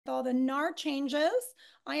all the NAR changes,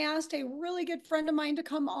 I asked a really good friend of mine to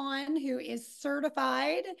come on who is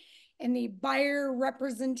certified in the buyer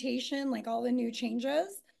representation, like all the new changes.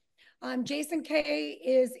 Jason K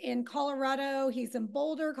is in Colorado. He's in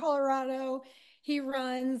Boulder, Colorado. He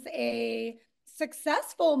runs a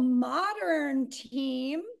successful modern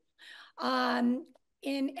team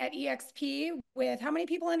in at EXP with how many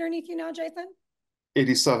people underneath you now, Jason?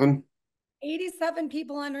 87. 87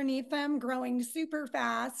 people underneath them, growing super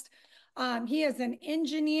fast. He is an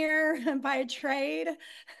engineer by trade.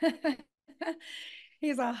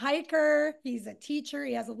 He's a hiker. He's a teacher.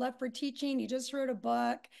 He has a love for teaching. He just wrote a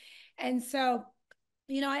book. And so,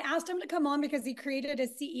 I asked him to come on because he created a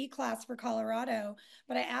CE class for Colorado,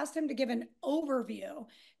 but I asked him to give an overview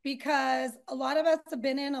because a lot of us have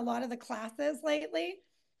been in a lot of the classes lately.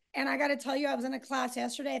 And I got to tell you, I was in a class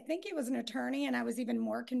yesterday. I think he was an attorney, and I was even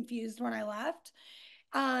more confused when I left.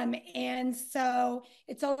 And so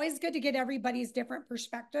it's always good to get everybody's different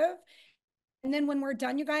perspective. And then when we're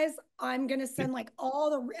done, you guys, I'm going to send like all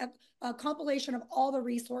the a compilation of all the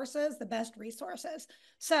resources, the best resources.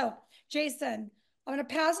 So, Jason, I'm going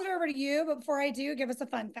to pass it over to you. But before I do, give us a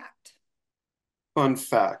fun fact. Fun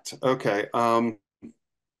fact. Okay.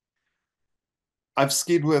 I've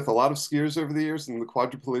skied with a lot of skiers over the years, and the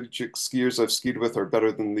quadriplegic skiers I've skied with are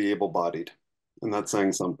better than the able-bodied. And that's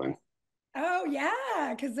saying something. Oh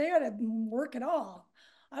yeah, because they got to work it all.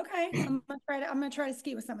 Okay, I'm gonna try to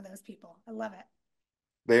ski with some of those people. I love it.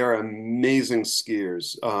 They are amazing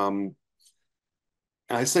skiers.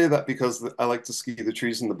 I say that because I like to ski the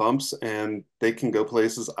trees and the bumps, and they can go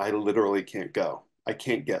places I literally can't go. I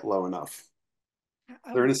can't get low enough.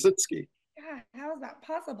 They're Oh in a sit ski. yeah, how is that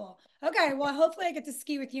possible? Okay, well, hopefully I get to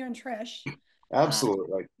ski with you and Trish uh,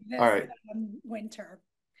 Absolutely. All this right. winter.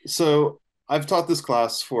 So I've taught this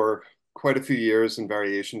class for quite a few years and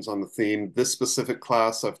variations on the theme. This specific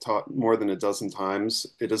class I've taught more than a dozen times.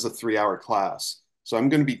 It is a 3-hour class. So I'm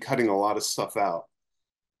going to be cutting a lot of stuff out.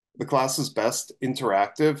 The class is best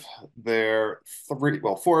interactive. There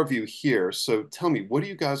are four of you here. So tell me, what do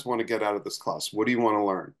you guys want to get out of this class? What do you want to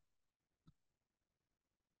learn?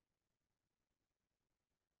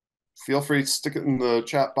 Feel free to stick it in the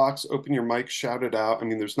chat box, open your mic, shout it out. I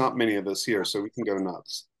mean, there's not many of us here, so we can go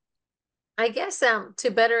nuts. I guess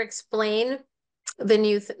to better explain the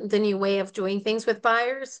new way of doing things with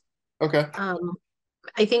buyers. Okay.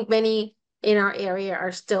 I think many in our area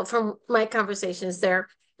are still, from my conversations, they're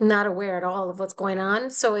not aware at all of what's going on.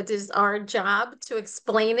 So it is our job to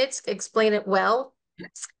explain it well,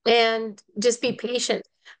 and just be patient.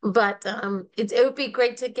 But it would be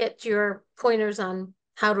great to get your pointers on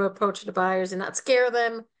how to approach the buyers and not scare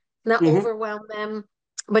them, not Hmm. overwhelm them,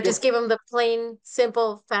 but Yeah, just give them the plain,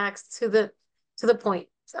 simple facts to the point.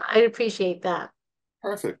 So I appreciate that.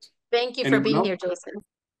 perfect. Thank you for Anyone being else? here, Jason.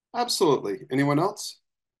 Absolutely. Anyone else?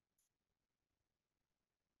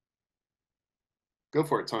 Go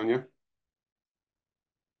for it, Tanya.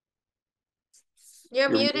 You're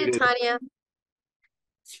You're muted, muted. Tanya.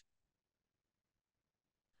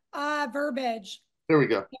 Verbiage. There we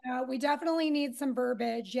go. We definitely need some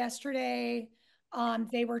verbiage. Yesterday,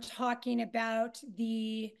 they were talking about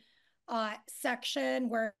the section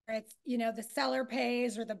where it's, the seller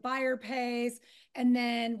pays or the buyer pays, and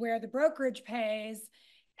then where the brokerage pays.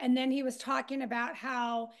 And then he was talking about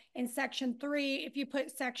how in section 3, if you put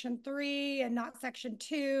section 3 and not section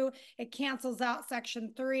 2, it cancels out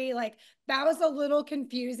section 3. Like that was a little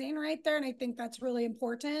confusing right there. And I think that's really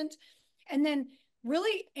important. And then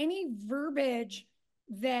really any verbiage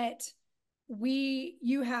that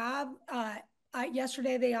you have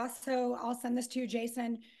yesterday, they also, I'll send this to you,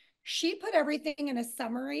 Jason. She put everything in a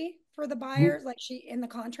summary for the Mhm. buyers, like she in the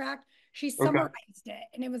contract, she Okay. summarized it,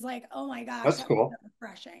 and it was like, oh my gosh, That's that was so cool.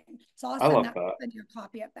 refreshing. So I'll I send love that, that. send you a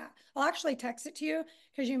copy of that. I'll actually text it to you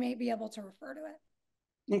because you may be able to refer to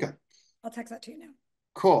it. Okay. I'll text that to you now.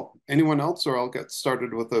 Cool. Anyone else, or I'll get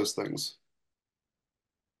started with those things.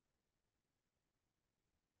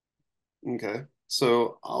 Okay.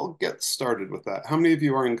 So I'll get started with that. How many of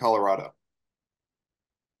you are in Colorado?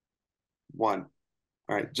 One.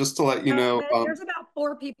 All right. Just to let you know, There's about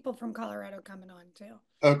 4 people from Colorado coming on too.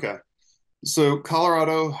 okay. So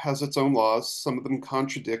Colorado has its own laws. Some of them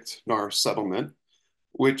contradict NAR settlement,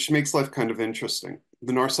 which makes life kind of interesting.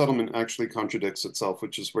 The NAR settlement actually contradicts itself,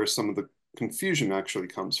 which is where some of the confusion actually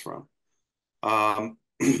comes from. Um,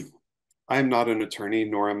 I am not an attorney,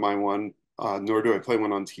 nor am I one, nor do I play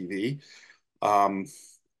one on TV. Um,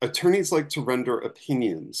 Attorneys like to render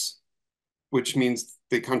opinions, which means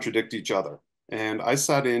they contradict each other. And I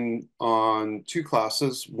sat in on 2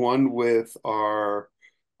 classes, one with our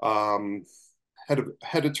um,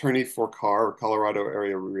 head attorney for Colorado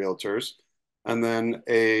area realtors, and then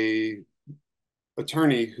a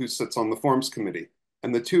attorney who sits on the forms committee.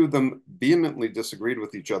 And the two of them vehemently disagreed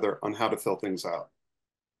with each other on how to fill things out.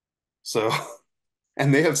 So,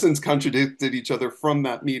 and they have since contradicted each other from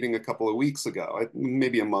that meeting a couple of weeks ago,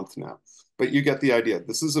 maybe a month now. But you get the idea.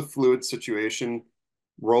 This is a fluid situation.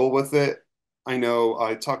 Roll with it. I know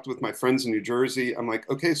I talked with my friends in New Jersey. I'm like,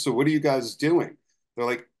 okay, so what are you guys doing? They're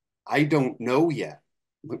like, I don't know yet.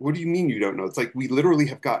 I'm like, what do you mean you don't know? It's like we literally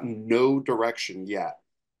have gotten no direction yet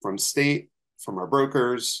from state, from our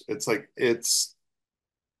brokers. It's like it's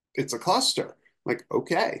a cluster. I'm like,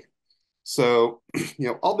 okay. So,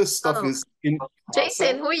 all this stuff Oh, is in Jason,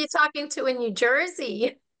 process. who are you talking to in New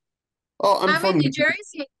Jersey? Oh, I'm I'm in from New New Jersey.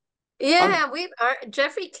 Jersey. I'm Yeah,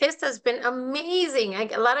 Jeffrey Kist has been amazing.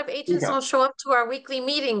 A lot of agents okay. don't show up to our weekly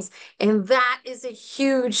meetings, and that is a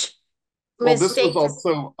huge Well, this was mistake to.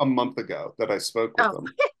 also a month ago that I spoke with Oh, them.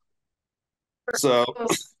 So,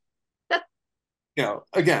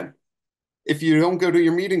 again, if you don't go to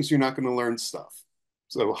your meetings, you're not going to learn stuff.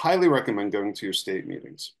 So, highly recommend going to your state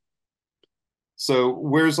meetings. So,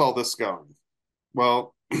 where's all this going?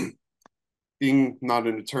 Well, being not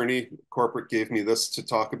an attorney, corporate gave me this to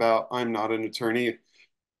talk about. I'm not an attorney.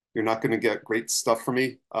 You're not going to get great stuff from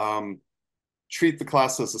me. Treat the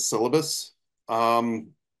class as a syllabus. The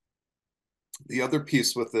other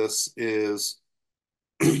piece with this is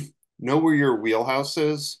know where your wheelhouse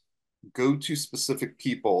is, go to specific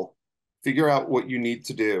people, figure out what you need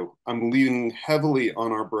to do. I'm leaning heavily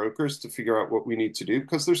on our brokers to figure out what we need to do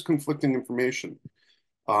because there's conflicting information.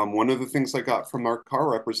 One of the things I got from our car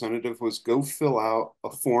representative was go fill out a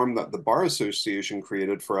form that the Bar Association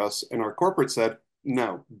created for us, and our corporate said,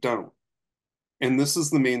 no, don't. And this is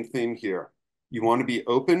the main theme here. You want to be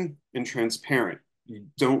open and transparent. You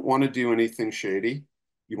don't want to do anything shady.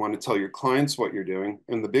 You want to tell your clients what you're doing.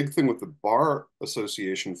 And the big thing with the Bar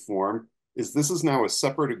Association form is this is now a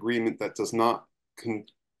separate agreement that does not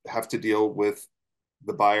have to deal with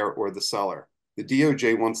the buyer or the seller. The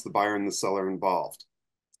DOJ wants the buyer and the seller involved.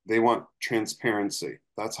 They want transparency.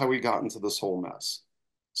 That's how we got into this whole mess.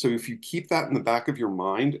 So if you keep that in the back of your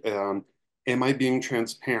mind, am I being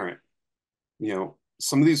transparent?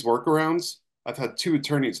 Some of these workarounds, I've had two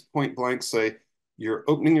attorneys point blank say, you're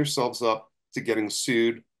opening yourselves up to getting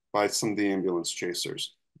sued by some of the ambulance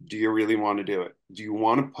chasers. Do you really want to do it? Do you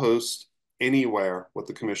want to post anywhere what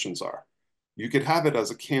the commissions are? You could have it as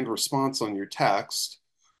a canned response on your text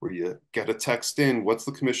where you get a text in, what's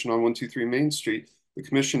the commission on 123 Main Street? The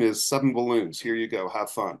commission is 7 balloons. Here you go. Have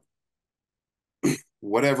fun.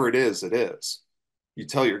 Whatever it is, it is. You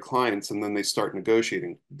tell your clients and then they start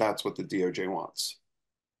negotiating. That's what the DOJ wants.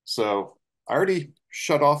 So I already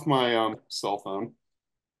shut off my cell phone.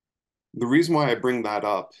 The reason why I bring that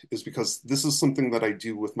up is because this is something that I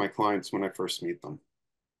do with my clients when I first meet them.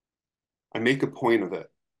 I make a point of it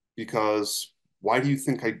because why do you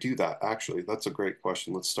think I do that? Actually, that's a great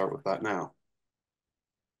question. Let's start with that now.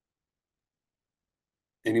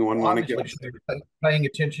 Anyone Well, want to obviously, guess? paying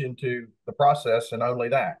attention to the process and only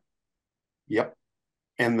that. Yep.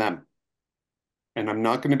 And them. And I'm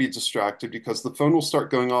not going to be distracted because the phone will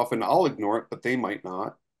start going off and I'll ignore it, but they might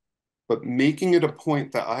not. But making it a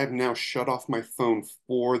point that I have now shut off my phone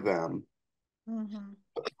for them.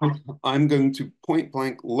 I'm going to point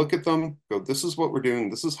blank look at them, go, this is what we're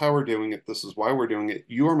doing. This is how we're doing it. This is why we're doing it.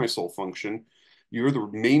 You are my sole function. You're the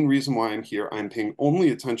main reason why I'm here. I'm paying only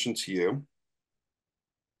attention to you.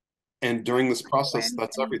 And during this process,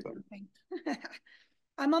 that's everything.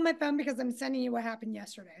 I'm on my phone because I'm sending you what happened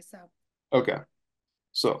yesterday. So, okay.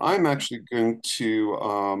 So I'm actually going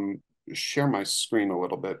to share my screen a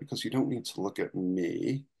little bit because you don't need to look at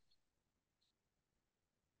me.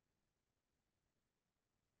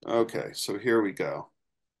 Okay, so here we go.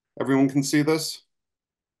 Everyone can see this?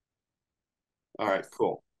 All right,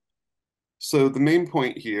 cool. So the main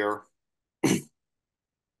point here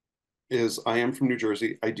is I am from New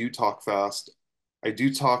Jersey. I do talk fast. I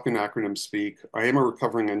do talk in acronym speak. I am a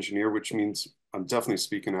recovering engineer, which means I'm definitely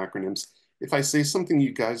speaking acronyms. If I say something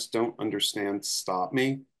you guys don't understand, stop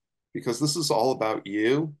me because this is all about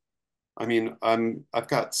you. I mean, I've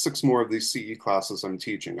got 6 more of these CE classes I'm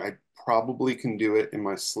teaching. I probably can do it in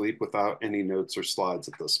my sleep without any notes or slides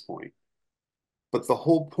at this point. But the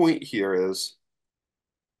whole point here is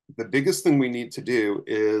the biggest thing we need to do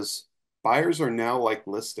is buyers are now like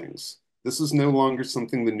listings. This is no longer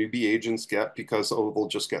something the newbie agents get because, oh, they'll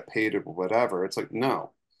just get paid or whatever. It's like,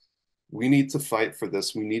 no, we need to fight for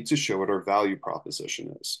this. We need to show what our value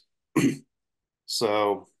proposition is.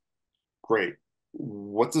 So, great.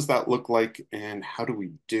 What does that look like and how do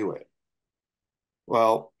we do it?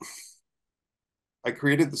 Well, I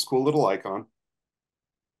created this cool little icon.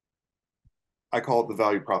 I call it the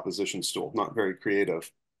value proposition stool, not very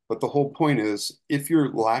creative. But the whole point is, if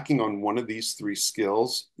you're lacking on one of these three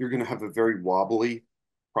skills, you're going to have a very wobbly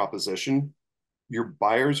proposition. Your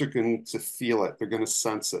buyers are going to feel it. They're going to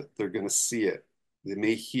sense it. They're going to see it. They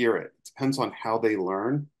may hear it. It depends on how they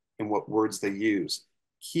learn and what words they use.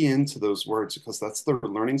 Key into those words because that's their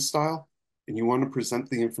learning style. And you want to present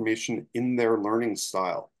the information in their learning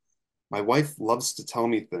style. My wife loves to tell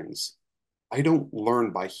me things. I don't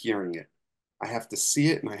learn by hearing it. I have to see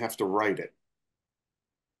it and I have to write it.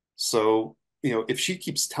 So, if she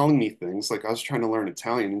keeps telling me things, like I was trying to learn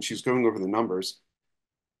Italian and she's going over the numbers,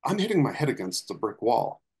 I'm hitting my head against a brick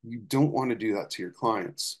wall. You don't want to do that to your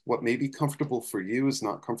clients. What may be comfortable for you is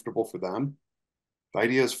not comfortable for them. The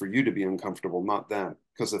idea is for you to be uncomfortable, not them.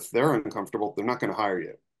 Because if they're uncomfortable, they're not going to hire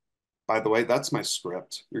you. By the way, that's my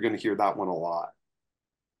script. You're going to hear that one a lot.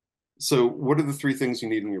 So what are the three things you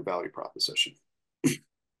need in your value proposition?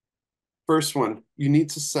 First one, you need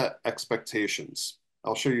to set expectations.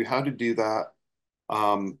 I'll show you how to do that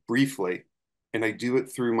briefly, and I do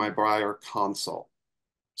it through my buyer consult.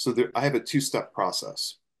 So I have a two-step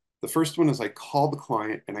process. The first one is I call the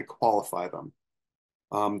client and I qualify them.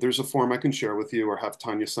 There's a form I can share with you or have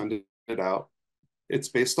Tanya send it out. It's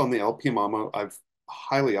based on the LPMAMA. I've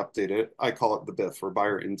highly updated it. I call it the BIF, or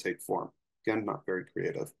buyer intake form. Again, not very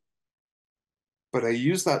creative. But I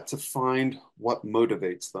use that to find what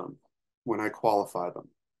motivates them when I qualify them.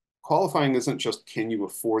 Qualifying isn't just, can you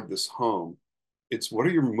afford this home? It's what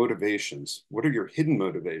are your motivations? What are your hidden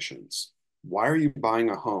motivations? Why are you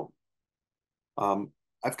buying a home?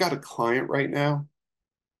 I've got a client right now.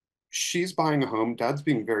 She's buying a home. Dad's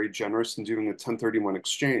being very generous and doing a 1031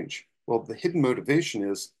 exchange. Well, the hidden motivation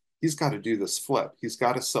is he's got to do this flip. He's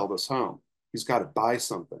got to sell this home. He's got to buy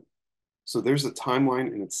something. So there's a timeline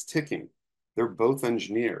and it's ticking. They're both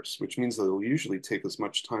engineers, which means they'll usually take as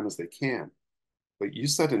much time as they can. But you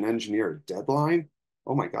set an engineer a deadline.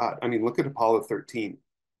 Oh my God. I mean, look at Apollo 13.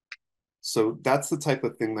 So that's the type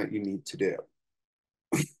of thing that you need to do.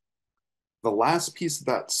 The last piece of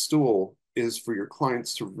that stool is for your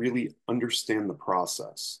clients to really understand the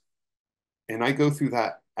process. And I go through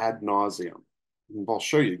that ad nauseum. And I'll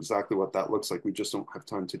show you exactly what that looks like. We just don't have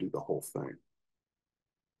time to do the whole thing.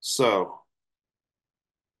 So,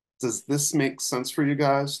 does this make sense for you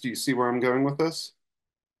guys? Do you see where I'm going with this?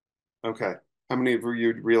 Okay. How many of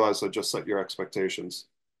you realize I just set your expectations?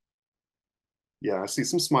 Yeah, I see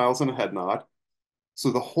some smiles and a head nod. So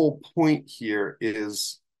the whole point here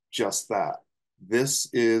is just that. This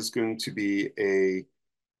is going to be a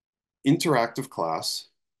interactive class,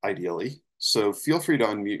 ideally. So feel free to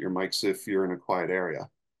unmute your mics if you're in a quiet area.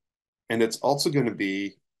 And it's also going to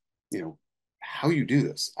be, how you do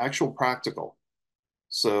this, actual practical.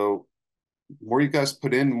 So the more you guys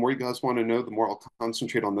put in, the more you guys want to know, the more I'll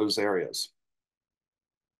concentrate on those areas.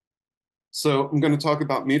 So I'm going to talk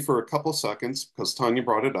about me for a couple of seconds because Tanya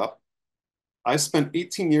brought it up. I spent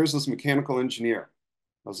 18 years as a mechanical engineer.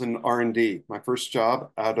 I was in R&D. My first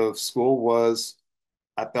job out of school was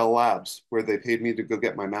at Bell Labs, where they paid me to go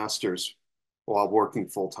get my master's while working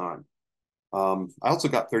full time. I also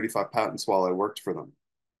got 35 patents while I worked for them.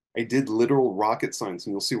 I did literal rocket science,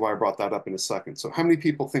 and you'll see why I brought that up in a second. So how many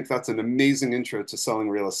people think that's an amazing intro to selling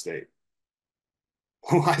real estate?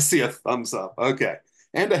 Well, I see a thumbs up. Okay.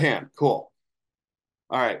 And a hand. Cool.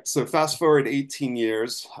 All right, so fast forward 18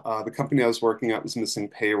 years. The company I was working at was missing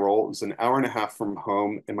payroll. It was an hour and a half from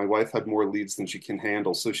home, and my wife had more leads than she can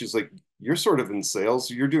handle. So she's like, you're sort of in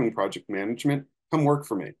sales. You're doing project management. Come work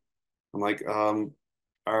for me. I'm like, all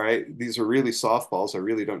right, these are really softballs. I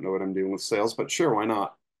really don't know what I'm doing with sales, but sure, why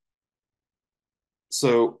not?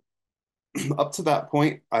 So up to that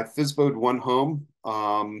point, I FISBO'd one home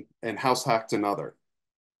and house hacked another.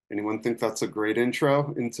 Anyone think that's a great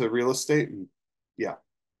intro into real estate? Yeah.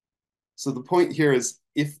 So the point here is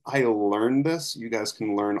if I learn this, you guys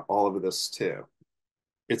can learn all of this too.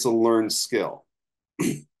 It's a learned skill.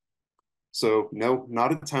 So no,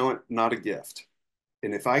 not a talent, not a gift.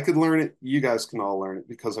 And if I could learn it, you guys can all learn it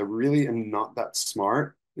because I really am not that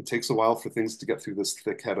smart. It takes a while for things to get through this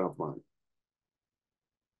thick head of mine.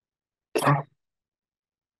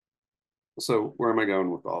 So where am I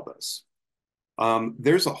going with all this?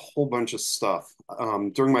 There's a whole bunch of stuff.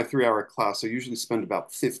 During my 3-hour class, I usually spend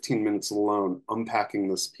about 15 minutes alone unpacking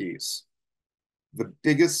this piece. The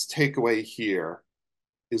biggest takeaway here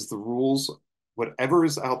is the rules, whatever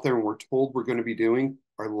is out there and we're told we're going to be doing,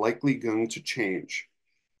 are likely going to change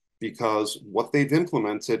because what they've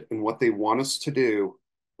implemented and what they want us to do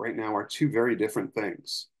right now are two very different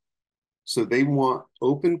things. So they want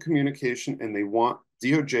open communication and they want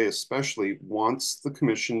DOJ especially wants the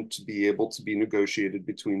commission to be able to be negotiated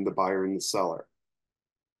between the buyer and the seller.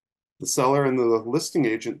 The seller and the listing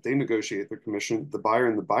agent, they negotiate their commission. The buyer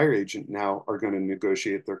and the buyer agent now are going to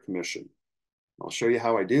negotiate their commission. I'll show you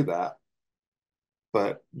how I do that.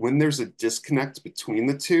 But when there's a disconnect between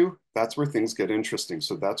the two, that's where things get interesting.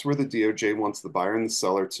 So that's where the DOJ wants the buyer and the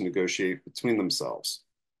seller to negotiate between themselves.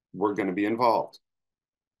 We're going to be involved.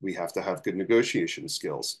 We have to have good negotiation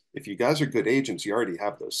skills. If you guys are good agents, you already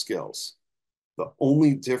have those skills. The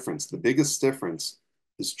only difference, the biggest difference,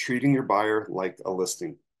 is treating your buyer like a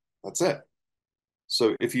listing. That's it.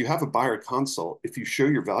 So if you have a buyer consult, if you show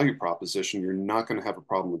your value proposition, you're not going to have a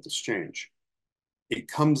problem with exchange. It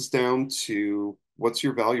comes down to what's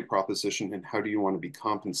your value proposition and how do you want to be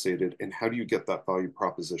compensated and how do you get that value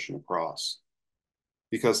proposition across?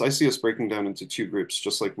 Because I see us breaking down into two groups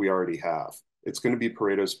just like we already have. It's going to be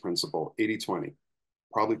Pareto's principle, 80-20,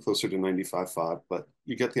 probably closer to 95-5, but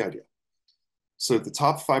you get the idea. So the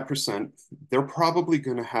top 5%, they're probably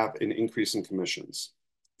going to have an increase in commissions.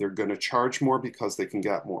 They're going to charge more because they can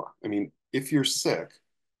get more. I mean, if you're sick,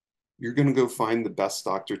 you're going to go find the best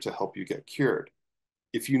doctor to help you get cured.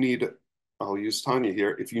 If you need, I'll use Tanya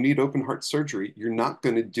here, if you need open heart surgery, you're not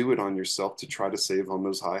going to do it on yourself to try to save on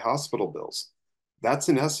those high hospital bills. That's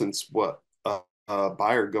in essence what a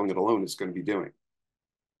buyer going it alone is going to be doing.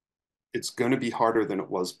 It's going to be harder than it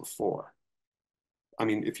was before. I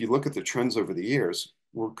mean, if you look at the trends over the years,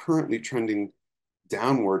 we're currently trending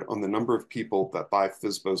downward on the number of people that buy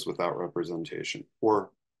FSBOs without representation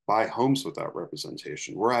or buy homes without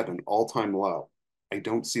representation. We're at an all-time low. I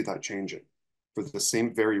don't see that changing for the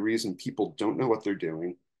same very reason. People don't know what they're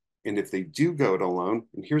doing. And if they do go it alone,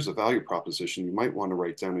 and here's a value proposition you might want to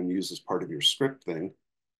write down and use as part of your script thing.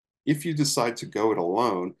 If you decide to go it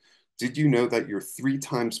alone, did you know that you're 3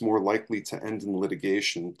 times more likely to end in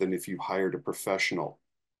litigation than if you hired a professional?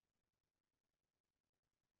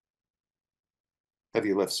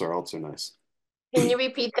 Heavy lifts are also nice. Can you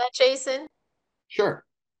repeat that, Jason? Sure.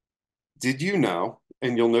 Did you know,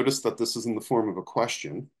 and you'll notice that this is in the form of a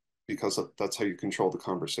question because that's how you control the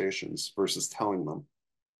conversations versus telling them.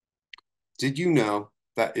 Did you know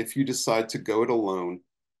that if you decide to go it alone,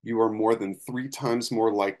 you are more than 3 times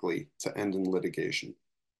more likely to end in litigation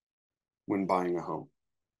when buying a home?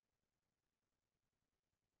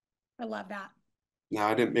 I love that. Now,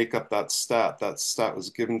 I didn't make up that stat. That stat was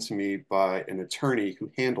given to me by an attorney who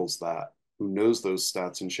handles that, who knows those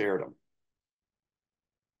stats and shared them.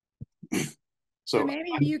 So maybe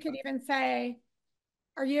you could even say,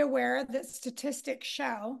 are you aware that statistics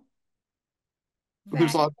show that,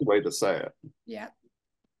 there's lots of ways to say it. Yeah.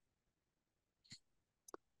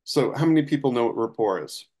 So how many people know what rapport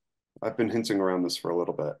is? I've been hinting around this for a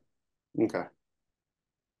little bit. Okay.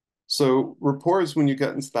 So rapport is when you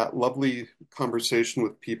get into that lovely conversation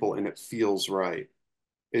with people and it feels right.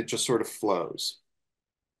 It just sort of flows.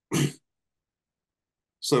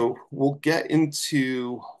 So we'll get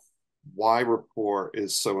into why rapport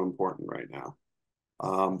is so important right now,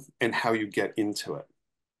 and how you get into it.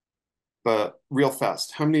 But real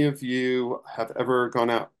fast, how many of you have ever gone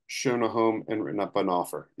out, shown a home, and written up an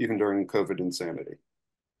offer, even during COVID insanity?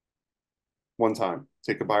 One time,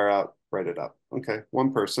 take a buyer out, write it up. Okay,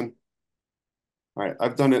 one person. All right,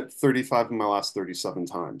 I've done it 35 of my last 37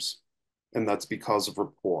 times, and that's because of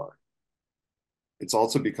rapport. It's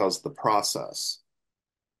also because of the process.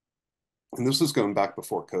 And this was going back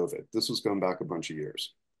before COVID. This was going back a bunch of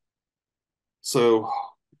years. So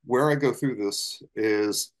where I go through this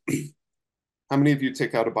is how many of you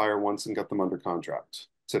take out a buyer once and get them under contract,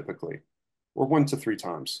 typically, or 1 to 3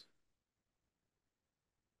 times?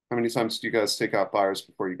 How many times do you guys take out buyers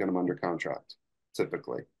before you get them under contract,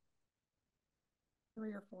 typically?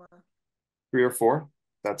 3 or 4. 3 or 4?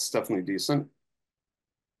 That's definitely decent.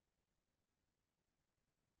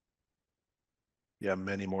 Yeah,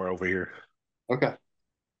 many more over here. Okay.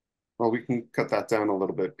 Well, we can cut that down a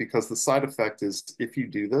little bit because the side effect is if you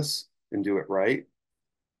do this and do it right,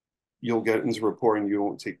 you'll get into rapport and you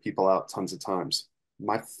won't take people out tons of times.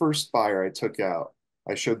 My first buyer I took out,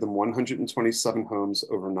 I showed them 127 homes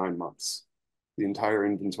over 9 months. The entire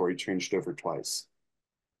inventory changed over twice.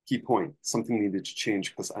 Key point, something needed to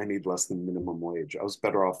change because I made less than minimum wage. I was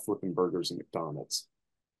better off flipping burgers at McDonald's.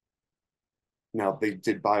 Now, they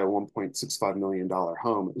did buy a $1.65 million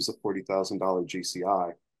home. It was a $40,000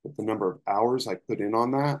 GCI, but the number of hours I put in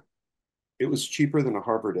on that, it was cheaper than a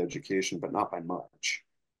Harvard education, but not by much.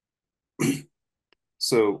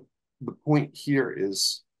 So the point here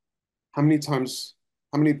is how many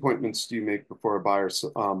appointments do you make before a buyer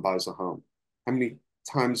buys a home? How many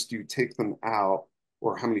times do you take them out,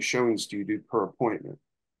 or how many showings do you do per appointment?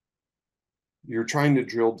 you're trying to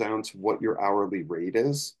drill down to what your hourly rate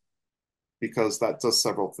is, because that does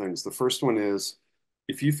several things. The first one is,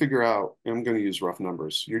 if you figure out, and I'm going to use rough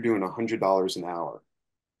numbers, you're doing $100 an hour.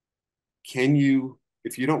 Can you,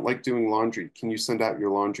 if you don't like doing laundry, can you send out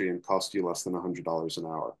your laundry and cost you less than $100 an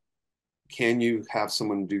hour? Can you have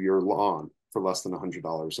someone do your lawn for less than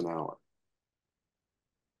 $100 an hour?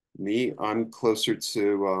 Me, I'm closer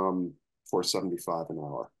to 475 an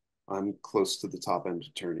hour. I'm close to the top end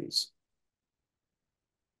attorneys.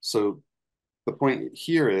 So the point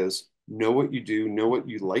here is, know what you do, know what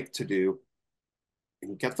you like to do,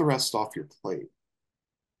 and get the rest off your plate.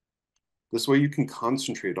 This way you can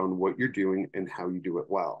concentrate on what you're doing and how you do it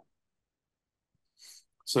well.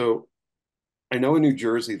 So I know in New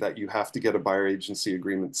Jersey that you have to get a buyer agency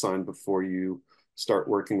agreement signed before you start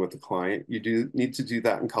working with the client. You do need to do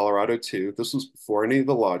that in Colorado too. This was before any of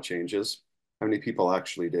the law changes. How many people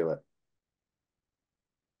actually do it?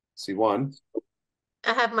 See one.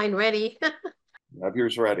 I have mine ready. Have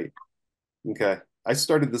yours ready. Okay. I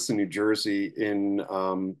started this in New Jersey in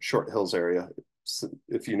Short Hills area,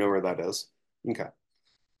 if you know where that is. Okay.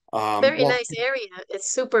 Very Well, nice area.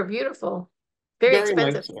 It's super beautiful. Very very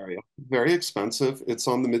expensive. nice area. Very expensive. It's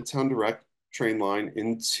on the Midtown Direct train line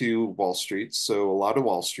into Wall Street. So a lot of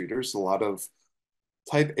Wall Streeters, a lot of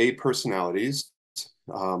type A personalities.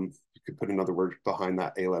 You could put another word behind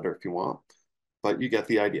that A letter if you want, but you get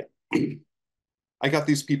the idea. I got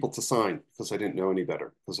these people to sign because I didn't know any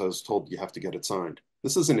better, because I was told you have to get it signed.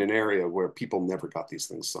 This isn't an area where people never got these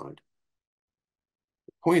things signed.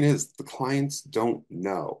 The point is, the clients don't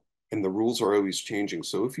know, and the rules are always changing.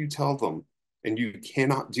 So if you tell them, and you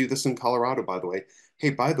cannot do this in Colorado, by the way,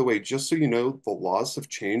 hey, by the way, just so you know, the laws have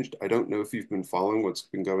changed. I don't know if you've been following what's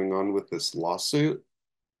been going on with this lawsuit.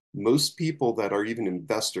 Most people that are even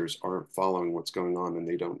investors aren't following what's going on, and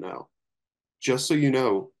they don't know. Just so you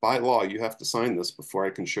know, by law, you have to sign this before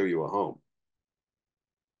I can show you a home.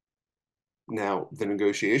 Now, the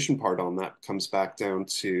negotiation part on that comes back down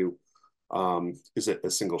to, is it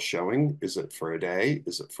a single showing? Is it for a day?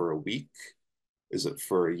 Is it for a week? Is it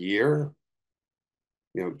for a year?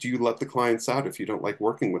 You know, do you let the clients out if you don't like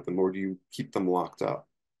working with them, or do you keep them locked up?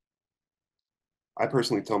 I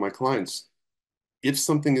personally tell my clients, if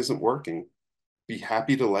something isn't working, be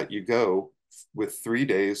happy to let you go with 3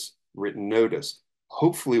 days written notice.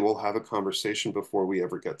 Hopefully we'll have a conversation before we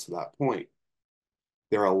ever get to that point.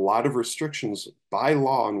 There are a lot of restrictions by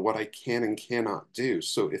law on what I can and cannot do.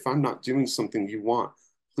 So if I'm not doing something you want,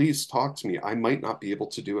 please talk to me. I might not be able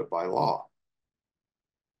to do it by law.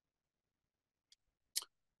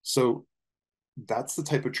 So that's the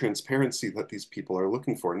type of transparency that these people are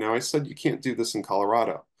looking for. Now, I said you can't do this in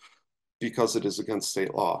Colorado because it is against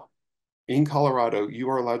state law. In Colorado, you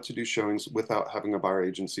are allowed to do showings without having a buyer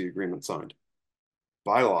agency agreement signed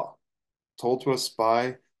by law, told to us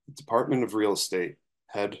by the Department of Real Estate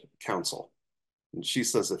head counsel. And she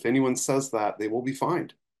says, if anyone says that, they will be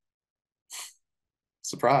fined.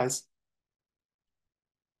 Surprise.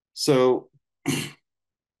 So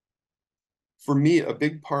for me, a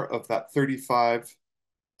big part of that 35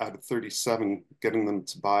 out of 37, getting them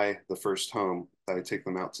to buy the first home that I take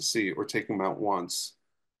them out to see, or take them out once,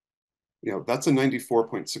 you know, that's a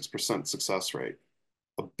 94.6% success rate.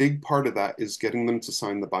 A big part of that is getting them to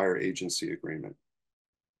sign the buyer agency agreement,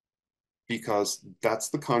 because that's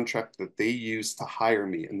the contract that they use to hire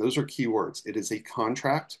me. And those are key words. It is a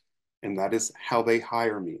contract, and that is how they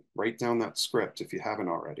hire me. Write down that script if you haven't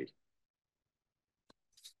already.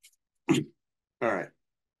 All right.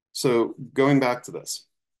 So going back to this,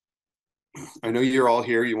 I know you're all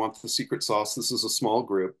here. You want the secret sauce. This is a small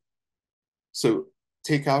group. So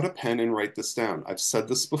take out a pen and write this down. I've said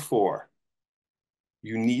this before.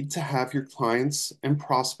 You need to have your clients and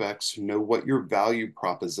prospects know what your value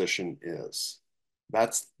proposition is.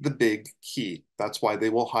 That's the big key. That's why they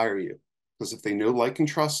will hire you. Because if they know, like, and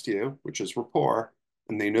trust you, which is rapport,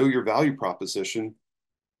 and they know your value proposition,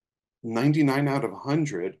 99 out of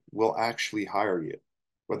 100 will actually hire you.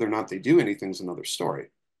 Whether or not they do anything is another story,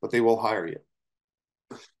 but they will hire you.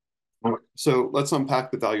 So let's unpack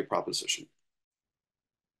the value proposition.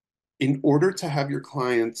 In order to have your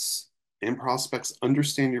clients and prospects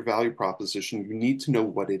understand your value proposition, you need to know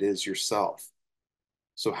what it is yourself.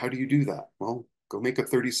 So how do you do that? Well, go make a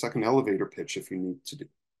 30-second elevator pitch if you need to do.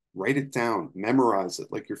 Write it down, memorize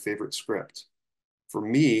it like your favorite script. For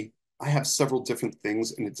me, I have several different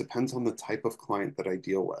things, and it depends on the type of client that I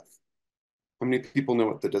deal with. How many people know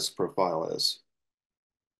what the disc profile is?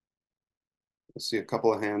 I see a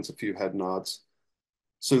couple of hands, a few head nods.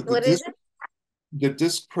 So What is it? the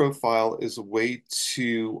disc profile is a way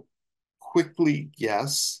to quickly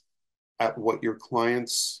guess at what your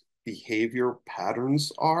client's behavior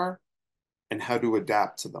patterns are and how to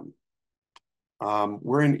adapt to them.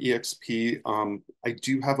 We're in EXP. I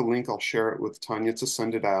do have a link. I'll share it with Tanya to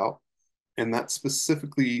send it out. And that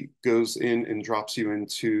specifically goes in and drops you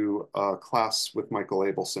into a class with Michael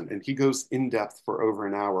Abelson. And he goes in depth for over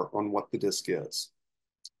an hour on what the disc is.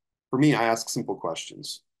 For me, I ask simple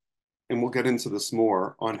questions. And we'll get into this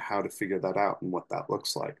more on how to figure that out and what that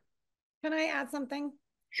looks like. Can I add something?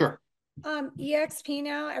 Sure. EXP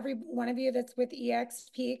now, every one of you that's with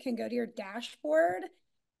EXP can go to your dashboard,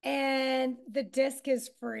 and the disc is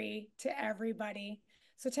free to everybody.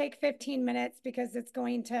 So take 15 minutes because it's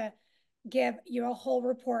going to give you a whole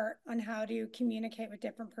report on how to communicate with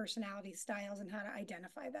different personality styles and how to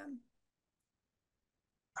identify them.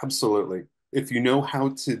 Absolutely. If you know how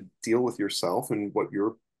to deal with yourself and what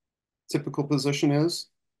your typical position is,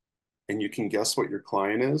 and you can guess what your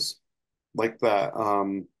client is, like that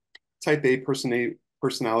type A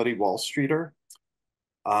personality Wall Streeter,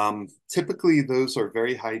 typically those are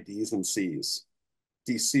very high D's and C's.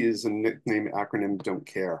 DC is a nickname acronym, don't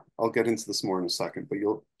care. I'll get into this more in a second, but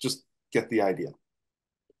you'll just get the idea.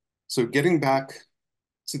 So getting back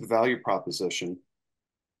to the value proposition,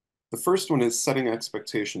 the first one is setting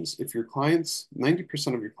expectations. If your clients,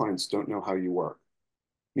 90% of your clients don't know how you work.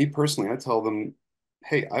 Me personally, I tell them,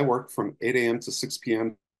 hey, I work from 8 a.m. to 6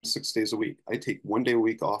 p.m. 6 days a week. I take 1 day a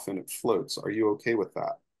week off and it floats. Are you okay with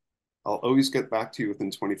that? I'll always get back to you within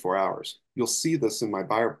 24 hours. You'll see this in my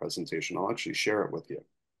buyer presentation. I'll actually share it with you.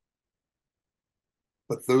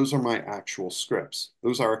 But those are my actual scripts.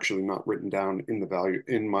 Those are actually not written down in the value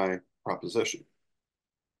in my proposition.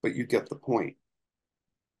 But you get the point.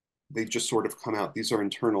 They just sort of come out. These are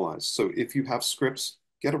internalized. So if you have scripts,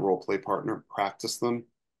 get a role play partner, practice them,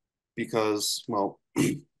 because, well,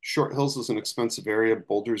 Short Hills is an expensive area.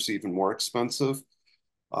 Boulder's even more expensive.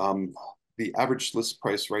 The average list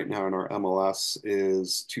price right now in our MLS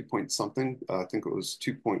is 2 point something. I think it was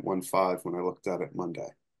 2.15 when I looked at it Monday.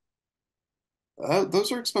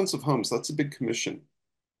 Those are expensive homes. That's a big commission.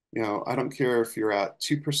 You know, I don't care if you're at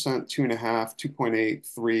 2%, 2.5,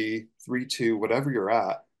 2.8, 3, 3.2, whatever you're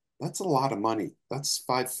at. That's a lot of money. That's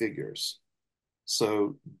 5 figures.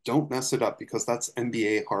 So don't mess it up because that's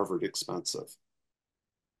MBA Harvard expensive.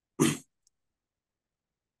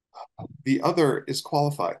 The other is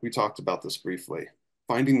qualify. We talked about this briefly.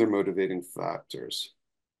 Finding their motivating factors.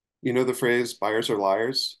 You know the phrase, buyers are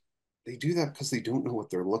liars? They do that because they don't know what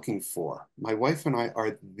they're looking for. My wife and I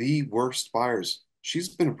are the worst buyers. She's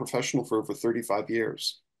been a professional for over 35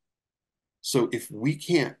 years. So if we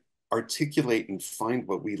can't articulate and find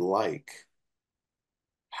what we like,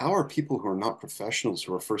 how are people who are not professionals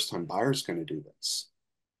who are first-time buyers going to do this?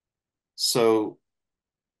 So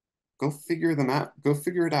go figure them out. Go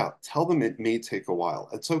figure it out. Tell them it may take a while.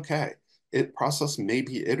 It's okay. Process may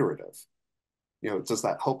be iterative. You know, does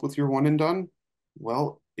that help with your one and done?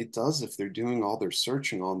 Well, it does if they're doing all their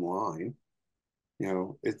searching online. You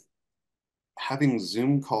know, having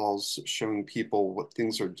Zoom calls showing people what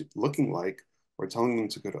things are looking like or telling them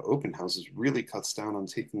to go to open houses really cuts down on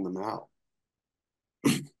taking them out.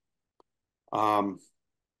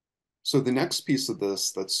 So the next piece of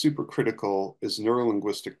this that's super critical is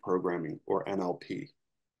neurolinguistic programming, or NLP.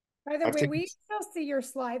 By the way, we still see your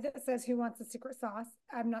slide that says who wants the secret sauce.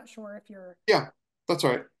 I'm not sure if you're... Yeah, that's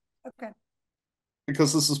right. Okay.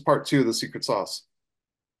 Because this is part 2 of the secret sauce.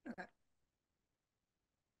 Okay.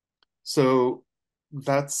 So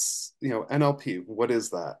that's, you know, NLP. What is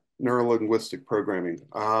that? Neurolinguistic programming.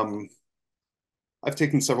 I've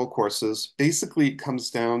taken several courses. Basically, it comes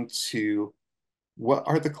down to what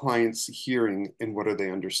are the clients hearing and what are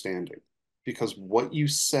they understanding? Because what you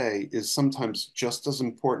say is sometimes just as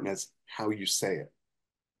important as how you say it.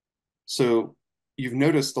 So you've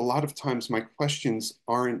noticed a lot of times my questions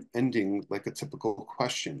aren't ending like a typical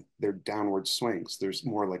question. They're downward swings. There's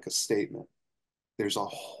more like a statement. There's a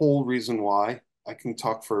whole reason why. I can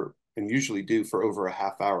talk for, and usually do, for over a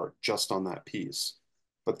half hour just on that piece.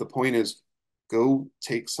 But the point is, go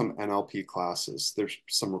take some NLP classes. There's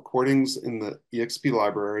some recordings in the EXP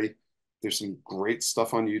library. There's some great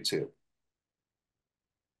stuff on YouTube.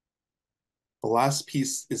 The last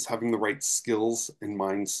piece is having the right skills and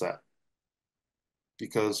mindset.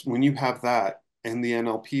 Because when you have that and the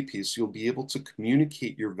NLP piece, you'll be able to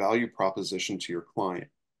communicate your value proposition to your client.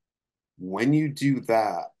 When you do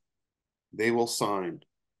that, they will sign.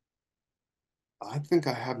 I've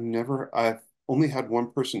only had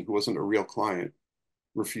one person who wasn't a real client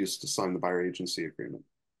refuse to sign the buyer agency agreement.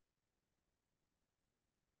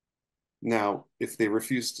 Now, if they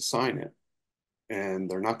refuse to sign it and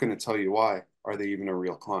they're not going to tell you why, are they even a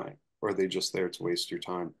real client? Or are they just there to waste your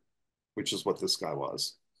time? Which is what this guy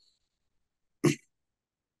was.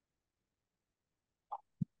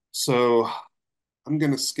 So I'm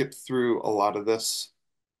going to skip through a lot of this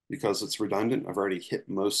because it's redundant. I've already hit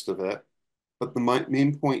most of it. But the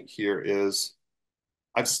main point here is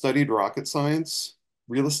I've studied rocket science.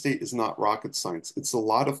 Real estate is not rocket science. It's a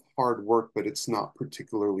lot of hard work, but it's not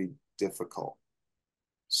particularly difficult.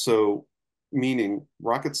 So, meaning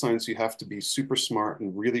rocket science, you have to be super smart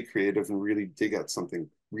and really creative and really dig at something.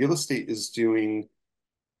 Real estate is doing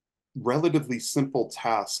relatively simple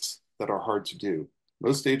tasks that are hard to do.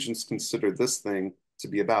 Most agents consider this thing to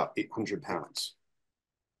be about 800 pounds.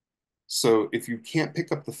 So if you can't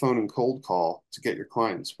pick up the phone and cold call to get your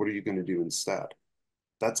clients, what are you going to do instead?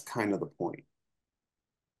 That's kind of the point.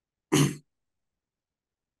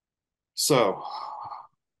 So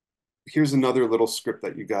here's another little script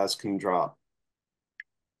that you guys can drop.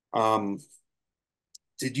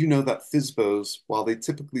 Did you know that FSBOs, while they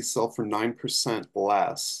typically sell for 9%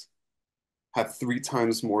 less, have 3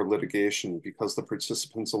 times more litigation because the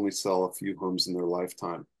participants only sell a few homes in their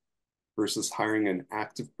lifetime versus hiring an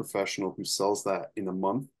active professional who sells that in a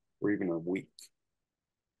month or even a week?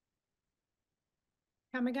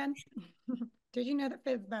 Come again? Did you know that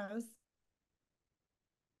FSBOs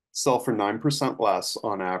Sell for 9% less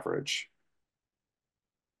on average,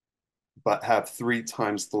 but have 3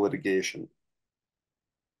 times the litigation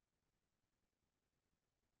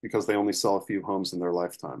because they only sell a few homes in their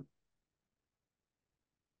lifetime?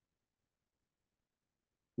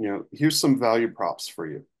 Here's some value props for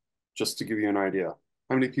you, just to give you an idea.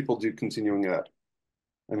 How many people do continuing ed?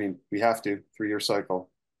 I mean, we have to, 3-year cycle.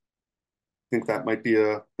 Think that might be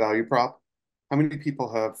a value prop? How many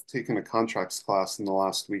people have taken a contracts class in the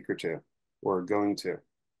last week or two or are going to?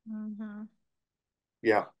 Mm-hmm.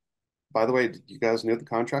 Yeah. By the way, did you guys know the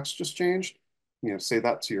contracts just changed? Say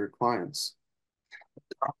that to your clients.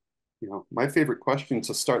 My favorite question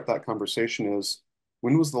to start that conversation is,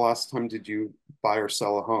 when was the last time did you buy or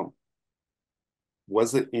sell a home?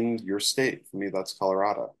 Was it in your state? For me, that's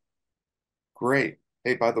Colorado. Great.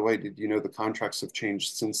 Hey, by the way, did you know the contracts have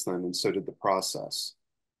changed since then, and so did the process?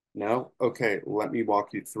 No? Okay, let me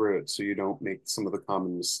walk you through it so you don't make some of the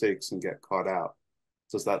common mistakes and get caught out.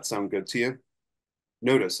 Does that sound good to you?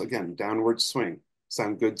 Notice, again, downward swing.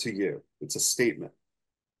 Sound good to you? It's a statement.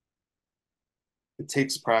 It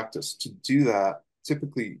takes practice. To do that,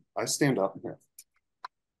 typically, I stand up here,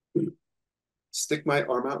 stick my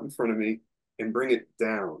arm out in front of me, and bring it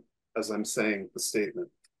down as I'm saying the statement.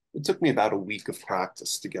 It took me about a week of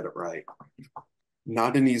practice to get it right.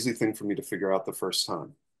 Not an easy thing for me to figure out the first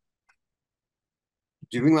time.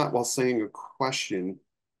 Doing that while saying a question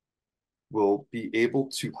will be able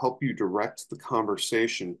to help you direct the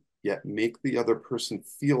conversation, yet make the other person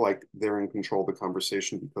feel like they're in control of the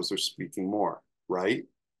conversation because they're speaking more, right?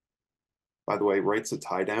 By the way, right's a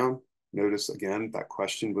tie down. Notice again, that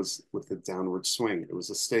question was with a downward swing. It was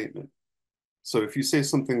a statement. So if you say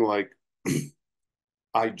something like,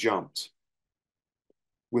 I jumped,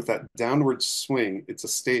 with that downward swing, it's a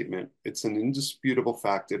statement. It's an indisputable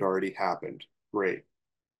fact. It already happened. Great.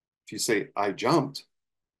 If you say, I jumped,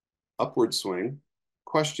 upward swing,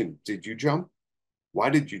 question, did you jump? Why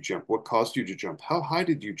did you jump? What caused you to jump? How high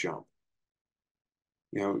did you jump?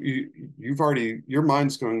 You've already, your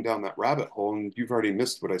mind's going down that rabbit hole and you've already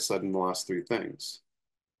missed what I said in the last 3 things.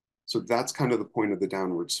 So that's kind of the point of the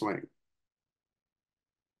downward swing.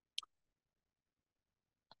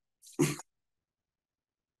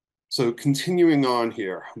 So continuing on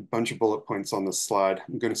here, a bunch of bullet points on this slide.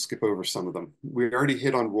 I'm going to skip over some of them. We already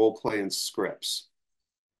hit on role play and scripts.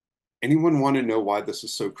 Anyone want to know why this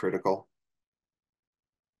is so critical?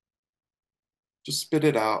 Just spit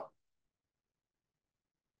it out.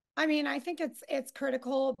 I mean, I think it's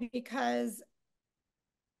critical because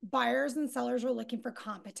buyers and sellers are looking for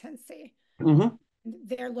competency. Mm-hmm.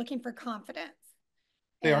 They're looking for confidence.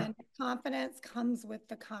 They and are. confidence comes with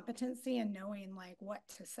the competency and knowing like what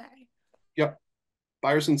to say. Yep.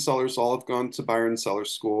 Buyers and sellers all have gone to buyer and seller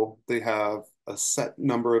school. They have a set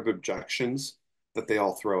number of objections that they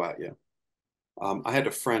all throw at you. I had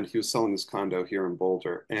a friend, he was selling his condo here in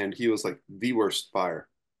Boulder, and he was like the worst buyer.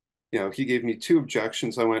 He gave me 2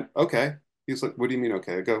 objections. I went, okay. He's like, what do you mean,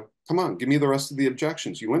 okay? I go, come on, give me the rest of the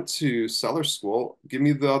objections. You went to seller school, give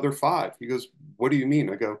me the other 5. He goes, what do you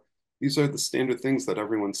mean? I go, these are the standard things that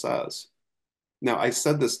everyone says. Now, I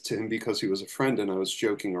said this to him because he was a friend and I was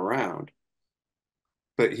joking around,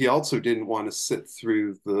 but he also didn't want to sit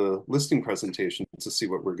through the listing presentation to see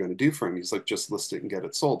what we're going to do for him. He's like, just list it and get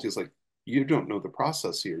it sold. He's like, you don't know the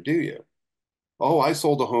process here, do you? Oh, I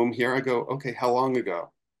sold a home here. I go, okay, how long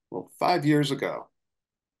ago? Well, 5 years ago.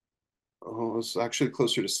 Oh, it was actually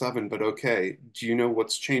closer to 7, but okay. Do you know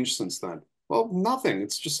what's changed since then? Well, nothing.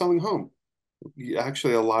 It's just selling home.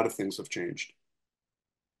 Actually, a lot of things have changed,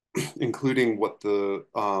 including what the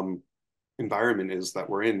environment is that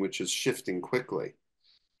we're in, which is shifting quickly.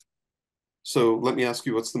 So let me ask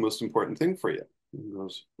you, what's the most important thing for you? And he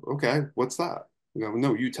goes, okay, what's that? I go,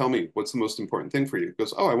 no, you tell me, what's the most important thing for you? He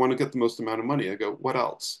goes, oh, I want to get the most amount of money. I go, what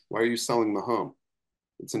else? Why are you selling the home?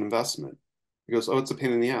 It's an investment. He goes, oh, it's a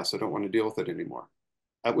pain in the ass. I don't want to deal with it anymore.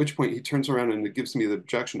 At which point he turns around and gives me the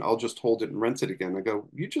objection, I'll just hold it and rent it again. I go,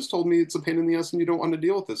 you just told me it's a pain in the ass and you don't want to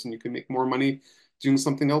deal with this and you can make more money doing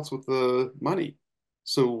something else with the money.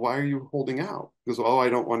 So why are you holding out? He goes, oh, I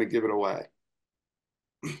don't want to give it away.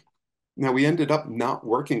 Now we ended up not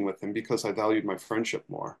working with him because I valued my friendship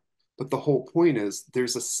more. But the whole point is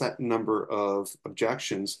there's a set number of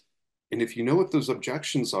objections. And if you know what those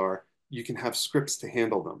objections are, you can have scripts to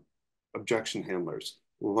handle them. Objection handlers,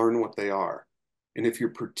 learn what they are. And if you're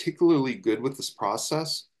particularly good with this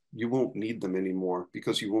process, you won't need them anymore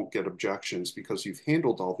because you won't get objections because you've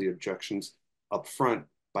handled all the objections up front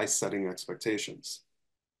by setting expectations.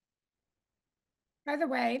 By the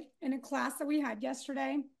way, in a class that we had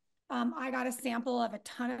yesterday, I got a sample of a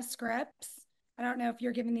ton of scripts. I don't know if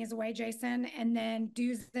you're giving these away, Jason, and then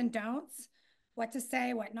do's and don'ts, what to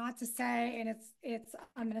say, what not to say. And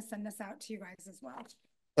I'm going to send this out to you guys as well.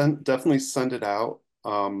 Then definitely send it out.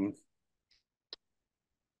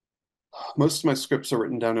 Most of my scripts are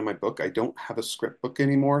written down in my book. I don't have a script book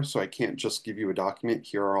anymore, so I can't just give you a document.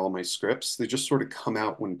 Here are all my scripts. They just sort of come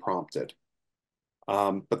out when prompted.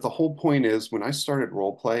 But the whole point is when I started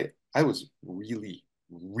role play, I was really,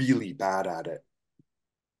 really bad at it.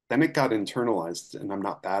 Then it got internalized and I'm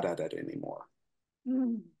not bad at it anymore.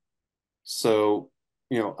 Mm. So,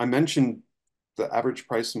 I mentioned the average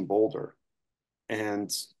price in Boulder.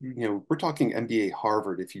 And, we're talking MBA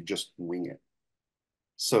Harvard if you just wing it.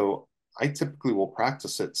 So I typically will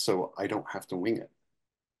practice it so I don't have to wing it.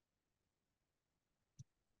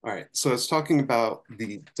 All right, so I was talking about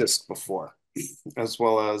the disc before, as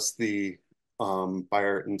well as the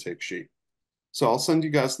buyer intake sheet. So I'll send you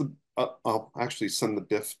guys I'll actually send the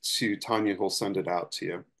BIF to Tanya, who'll send it out to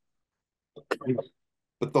you.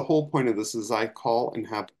 But the whole point of this is I call and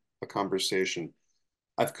have a conversation.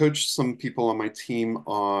 I've coached some people on my team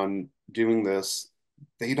on doing this.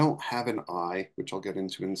 They don't have an eye, which I'll get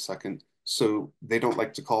into in a second. So they don't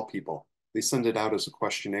like to call people. They send it out as a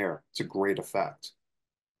questionnaire. It's a great effect.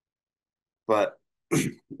 But,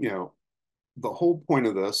 the whole point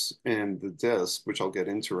of this and the disc, which I'll get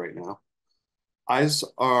into right now, eyes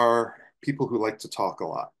are people who like to talk a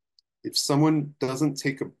lot. If someone doesn't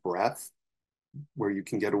take a breath where you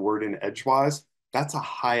can get a word in edgewise, that's a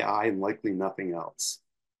high I and likely nothing else.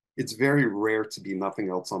 It's very rare to be nothing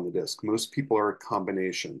else on the disc. Most people are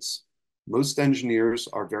combinations. Most engineers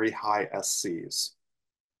are very high SCs.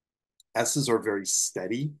 S's are very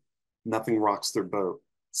steady. Nothing rocks their boat.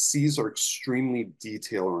 C's are extremely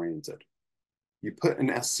detail oriented. You put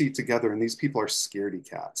an SC together and these people are scaredy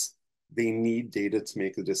cats. They need data to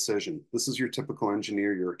make a decision. This is your typical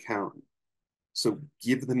engineer, your accountant. So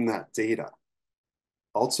give them that data.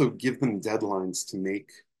 Also give them deadlines to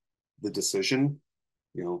make the decision.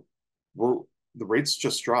 The rates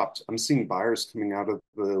just dropped. I'm seeing buyers coming out of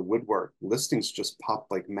the woodwork. Listings just popped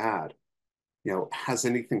like mad. Has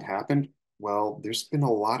anything happened? Well, there's been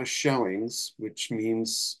a lot of showings, which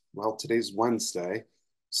means, well, today's Wednesday.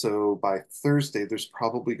 So by Thursday, there's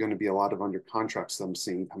probably going to be a lot of under contracts that I'm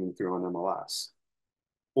seeing coming through on MLS.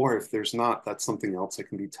 Or if there's not, that's something else I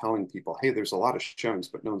can be telling people, hey, there's a lot of showings,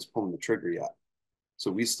 but no one's pulling the trigger yet. So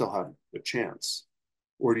we still have a chance.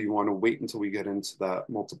 Or do you want to wait until we get into that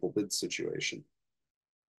multiple bid situation?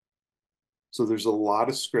 So there's a lot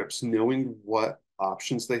of scripts. Knowing what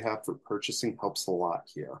options they have for purchasing helps a lot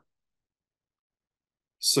here.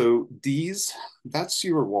 So that's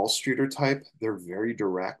your Wall Streeter type. They're very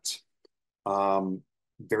direct,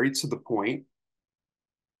 very to the point.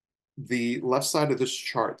 The left side of this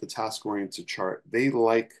chart, the task-oriented chart, they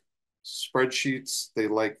like spreadsheets, they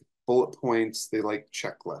like bullet points, they like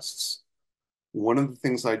checklists. One of the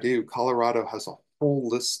things I do, Colorado has a whole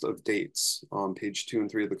list of dates on page 2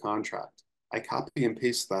 and 3 of the contract. I copy and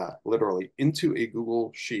paste that literally into a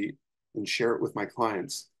Google sheet and share it with my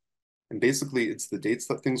clients. And basically it's the dates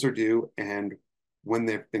that things are due and when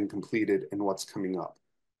they've been completed and what's coming up.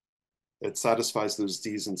 It satisfies those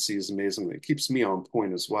D's and C's amazingly. It keeps me on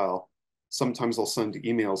point as well. Sometimes I'll send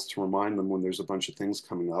emails to remind them when there's a bunch of things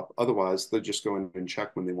coming up. Otherwise, they'll just go in and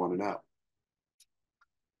check when they want to know.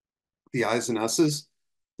 The I's and S's,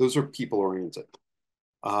 those are people-oriented.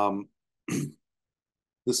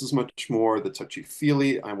 This is much more the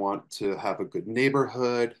touchy-feely. I want to have a good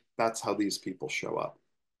neighborhood. That's how these people show up.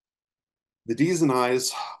 The D's and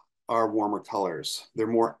I's are warmer colors. They're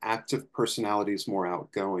more active personalities, more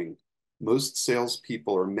outgoing. Most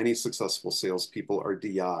salespeople, or many successful salespeople, are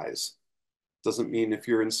DIs. Doesn't mean if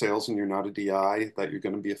you're in sales and you're not a DI that you're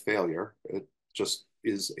going to be a failure. It just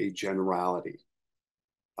is a generality.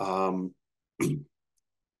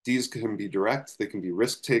 Ds can be direct, they can be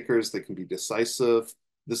risk takers, they can be decisive.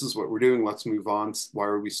 This is what we're doing. Let's move on. Why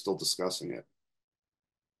are we still discussing it?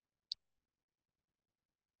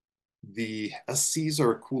 The SCs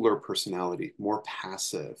are a cooler personality, more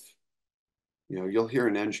passive. You know, you'll hear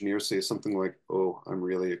an engineer say something like, "Oh, I'm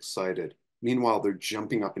really excited." Meanwhile, they're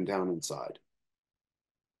jumping up and down inside.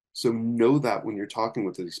 So know that when you're talking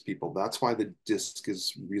with these people. That's why the disc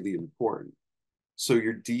is really important. So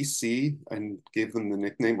your DC, and gave them the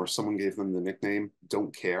nickname, or someone gave them the nickname,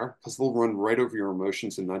 don't care, because they'll run right over your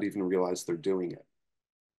emotions and not even realize they're doing it.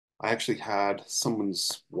 I actually had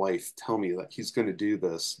someone's wife tell me that he's going to do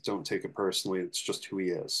this. Don't take it personally. It's just who he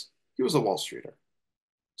is. He was a Wall Streeter.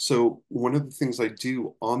 So one of the things I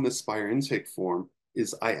do on this buyer intake form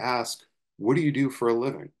is I ask, what do you do for a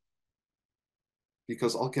living?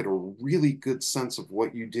 Because I'll get a really good sense of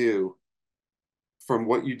what you do from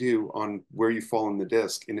what you do on where you fall in the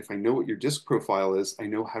disc. And if I know what your disc profile is, I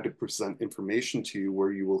know how to present information to you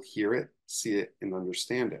where you will hear it, see it, and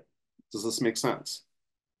understand it. Does this make sense?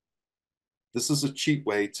 This is a cheat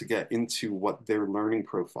way to get into what their learning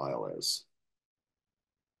profile is.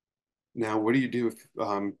 Now, what do you do if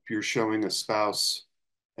you're showing a spouse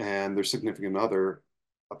and their significant other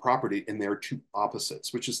a property and they're two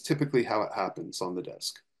opposites, which is typically how it happens on the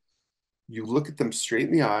disc? You look at them straight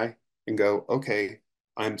in the eye and go, okay,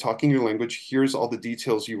 I'm talking your language. Here's all the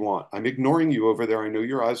details you want. I'm ignoring you over there. I know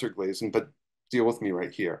your eyes are glazing, but deal with me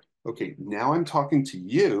right here. Okay, now I'm talking to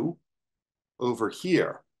you over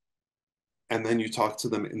here. And then you talk to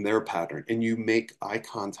them in their pattern and you make eye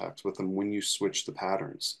contact with them when you switch the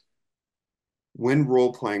patterns. When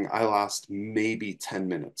role playing, I last maybe 10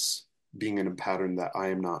 minutes being in a pattern that I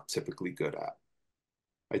am not typically good at.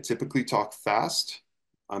 I typically talk fast.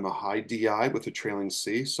 I'm a high DI with a trailing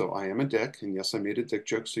C, so I am a dick. And yes, I made a dick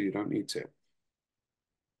joke, so you don't need to.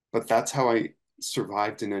 But that's how I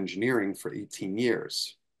survived in engineering for 18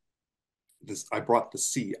 years. I brought the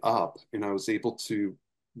C up and I was able to,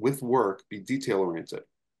 with work, be detail oriented.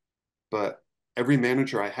 But every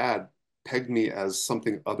manager I had pegged me as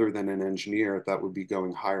something other than an engineer that would be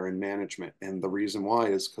going higher in management. And the reason why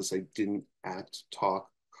is because I didn't act, talk,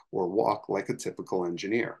 or walk like a typical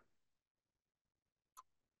engineer.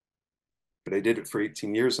 But I did it for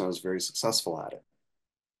 18 years and I was very successful at it.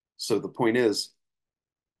 So the point is,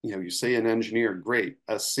 you know, you say an engineer, great,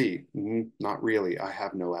 SC. Not really. I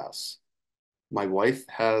have no S. My wife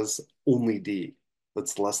has only D.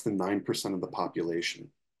 That's less than 9% of the population.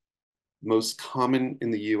 Most common in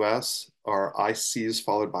the US are ICs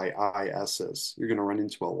followed by ISs. You're going to run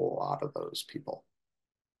into a lot of those people.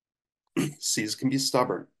 Cs can be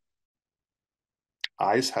stubborn.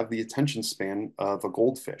 Is have the attention span of a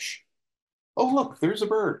goldfish. Oh, look, there's a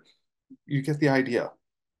bird. You get the idea.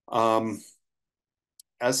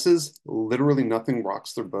 S's, literally nothing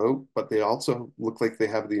rocks their boat, but they also look like they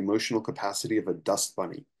have the emotional capacity of a dust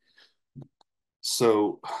bunny.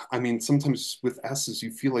 So, I mean, sometimes with S's,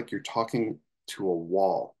 you feel like you're talking to a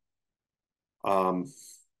wall.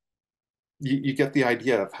 You get the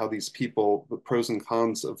idea of how these people, the pros and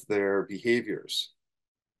cons of their behaviors.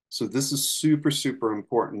 So this is super, super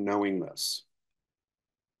important knowing this.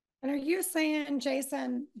 And are you saying,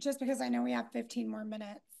 Jason, just because I know we have 15 more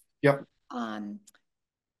minutes, Yep.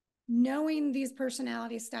 Knowing these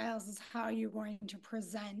personality styles is how you're going to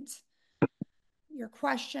present your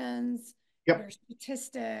questions, Yep. your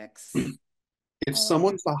statistics. If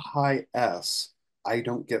someone's a high S, I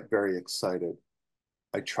don't get very excited.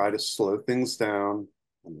 I try to slow things down.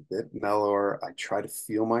 I'm a bit mellower. I try to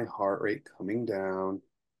feel my heart rate coming down.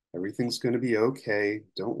 Everything's going to be okay.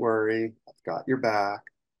 Don't worry. I've got your back.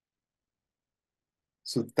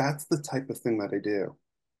 So that's the type of thing that I do.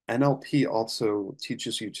 NLP also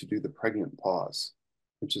teaches you to do the pregnant pause,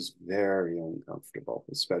 which is very uncomfortable,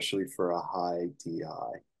 especially for a high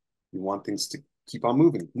DI. You want things to keep on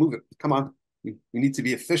moving. Move it. Come on. We need to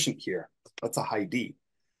be efficient here. That's a high D.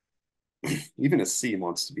 Even a C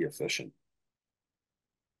wants to be efficient.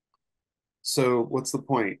 So what's the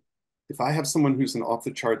point? If I have someone who's an off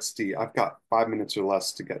the charts D, I've got 5 minutes or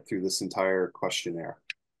less to get through this entire questionnaire.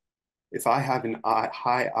 If I have an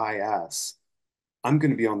high IS, I'm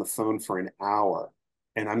going to be on the phone for an hour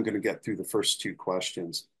and I'm going to get through the first 2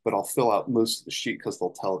 questions, but I'll fill out most of the sheet because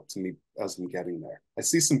they'll tell it to me as I'm getting there. I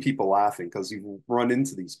see some people laughing because you run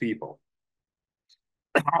into these people.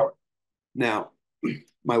 Now,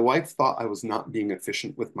 My wife thought I was not being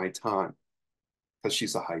efficient with my time because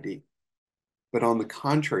she's a high D. But on the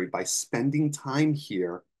contrary, by spending time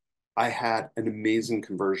here, I had an amazing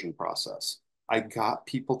conversion process. I got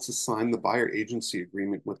people to sign the buyer agency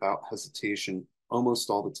agreement without hesitation almost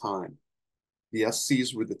all the time. The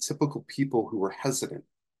SCs were the typical people who were hesitant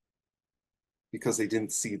because they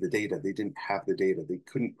didn't see the data. They didn't have the data. They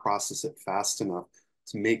couldn't process it fast enough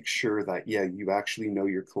to make sure that, yeah, you actually know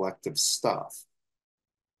your collective stuff.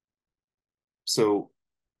 So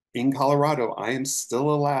in Colorado, I am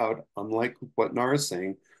still allowed, unlike what Nara is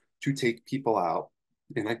saying, to take people out.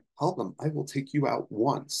 And I tell them, I will take you out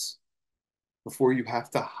once before you have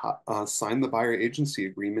to sign the buyer agency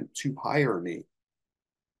agreement to hire me.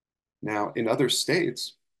 Now, in other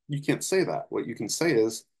states, you can't say that. What you can say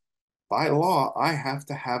is, by law, I have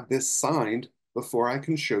to have this signed before I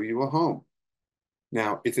can show you a home.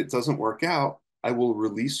 Now, if it doesn't work out, I will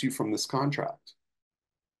release you from this contract.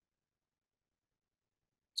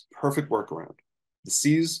 It's a perfect workaround. The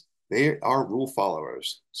C's, they are rule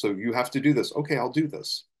followers. So you have to do this. Okay, I'll do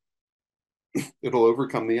this. It'll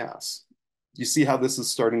overcome the S. You see how this is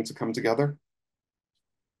starting to come together?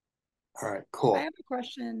 All right, cool. I have a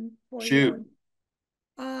question for Shoot.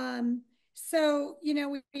 you. So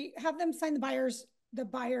we have them sign the buyer's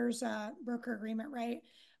broker agreement, right?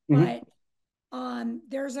 Mhm. But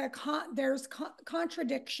there's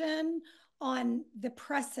contradiction on the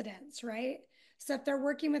precedents, right? So if they're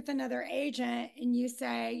working with another agent and you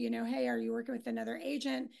say, hey, are you working with another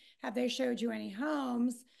agent? Have they showed you any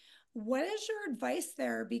homes? What is your advice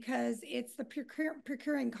there? Because it's the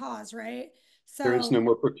procuring cause, right? There is no So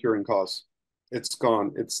more procuring cause. It's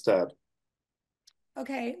gone. It's dead.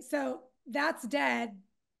 okay, so that's dead.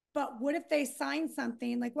 But what if they sign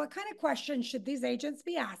something? Like, what kind of questions should these agents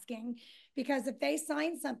be asking? Because if they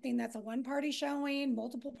sign something that's a one party showing,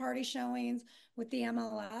 multiple party showings with the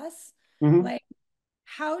MLS, Mhm. like,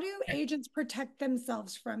 how do agents protect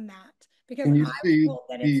themselves from that? Because Can you I was see told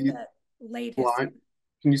that it's the the latest. line?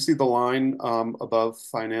 Can you see the line above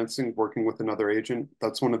financing, working with another agent?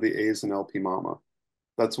 That's one of the A's in LP Mama.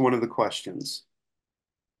 That's one of the questions.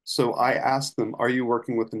 So I asked them, are you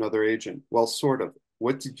working with another agent? Well, sort of.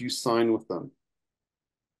 What did you sign with them?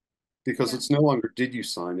 Because Yeah. it's no longer did you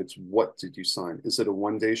sign, it's what did you sign? Is it a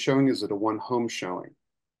 1 day showing? Is it a one home showing?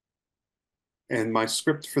 And my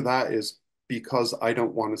script for that is because I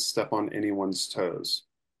don't want to step on anyone's toes.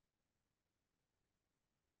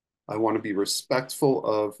 I want to be respectful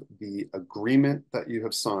of the agreement that you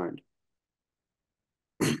have signed.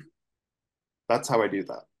 That's how I do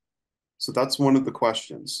that. So that's one of the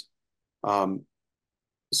questions. Um,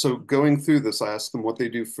 so going through this, I ask them what they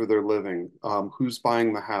do for their living. Who's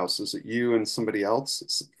buying the house? Is it you and somebody else?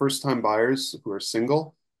 It's first-time buyers who are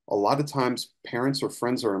single. A lot of times parents or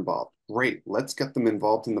friends are involved. Great, let's get them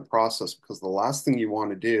involved in the process because the last thing you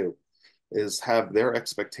want to do is have their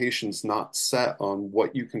expectations not set on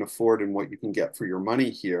what you can afford and what you can get for your money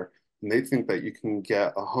here. And they think that you can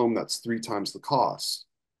get a home that's 3 times the cost.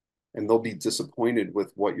 And they'll be disappointed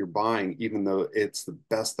with what you're buying, even though it's the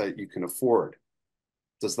best that you can afford.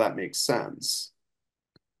 Does that make sense?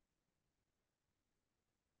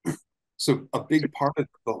 So a big part of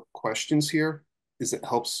the questions here is it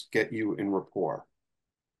helps get you in rapport.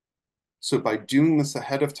 So by doing this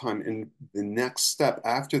ahead of time, and the next step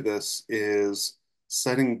after this is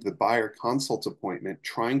setting the buyer consult appointment,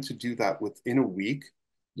 trying to do that within a week,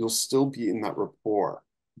 you'll still be in that rapport.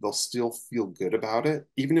 They'll still feel good about it,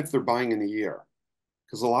 even if they're buying in a year.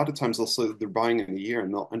 Because a lot of times they'll say they're buying in a year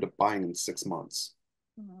and they'll end up buying in 6 months.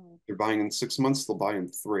 They're buying in 6 months, they'll buy in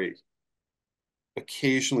 3.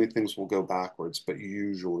 Occasionally things will go backwards, but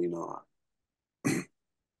usually not.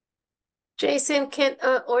 Jason,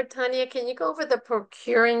 or Tanya, can you go over the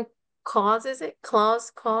procuring cause? Is it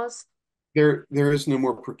cause? There is no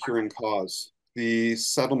more procuring cause. The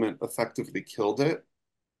settlement effectively killed it.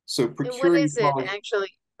 So And what procuring is it cause, actually?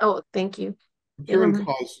 Oh, thank you. You procuring don't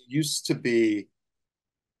mind. cause used to be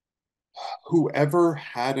whoever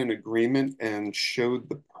had an agreement and showed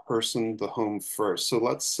the person the home first. So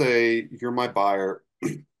let's say you're my buyer.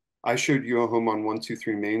 I showed you a home on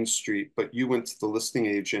 123 Main Street, but you went to the listing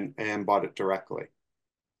agent and bought it directly.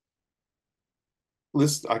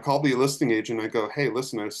 I call the listing agent. I go, hey,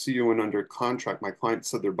 listen, I see you went under contract. My client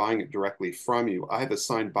said they're buying it directly from you. I have a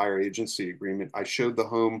signed buyer agency agreement. I showed the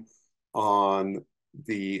home on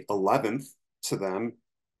the 11th to them.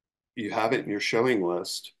 You have it in your showing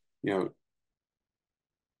list. You know,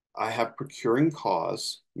 I have procuring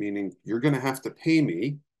cause, meaning you're going to have to pay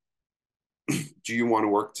me. Do you want to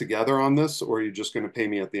work together on this, or are you just going to pay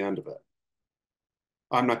me at the end of it?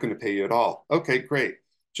 I'm not going to pay you at all. Okay, great.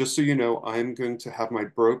 just so you know, I'm going to have my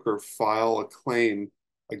broker file a claim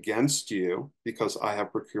against you because I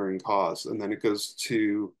have procuring cause. And then it goes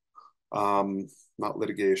to, not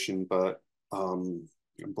litigation, but I'm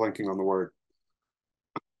blanking on the word.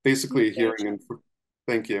 Basically a hearing, and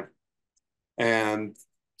thank you. And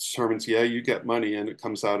determines, yeah, you get money, and it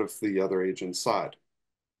comes out of the other agent's side.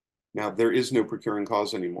 Now, there is no procuring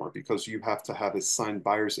cause anymore because you have to have a signed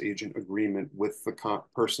buyer's agent agreement with the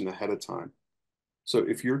person ahead of time. So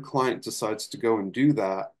if your client decides to go and do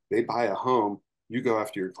that, they buy a home, you go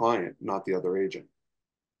after your client, not the other agent.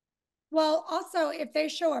 Well, also, if they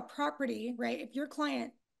show a property, right? If your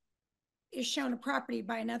client is shown a property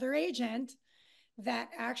by another agent that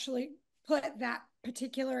actually put that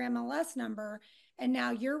particular MLS number, and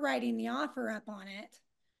now you're writing the offer up on it,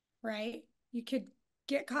 right? You could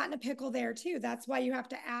get caught in a pickle there too. That's why you have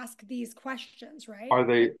to ask these questions, right?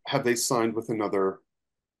 Have they signed with another,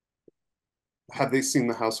 have they seen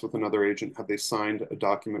the house with another agent? Have they signed a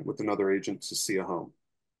document with another agent to see a home?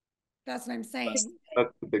 That's what I'm saying.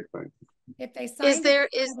 That's the big thing. If they Is signed there,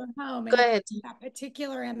 another home go and ahead. it's that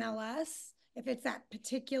particular MLS, if it's that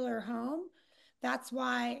particular home, that's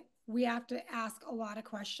why we have to ask a lot of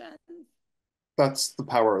questions. That's the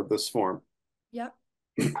power of this form, Yep.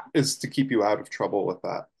 is to keep you out of trouble with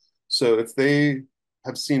that. So if they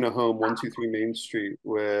have seen a home 123 Main Street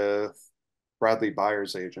with Bradley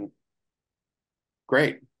buyer's agent,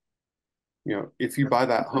 great. You know, if you buy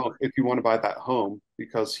that home, if you want to buy that home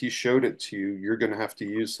because he showed it to you, you're going to have to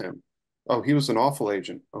use him. Oh, he was an awful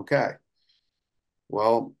agent. Okay.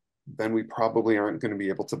 Well, then we probably aren't going to be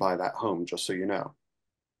able to buy that home, just so you know,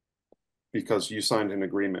 because you signed an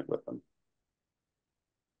agreement with them.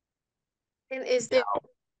 And is there,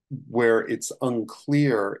 Where it's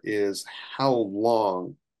unclear is how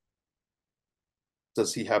long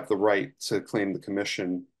does he have the right to claim the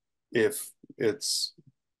commission if it's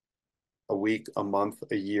a week, a month,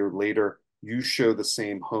 a year later, you show the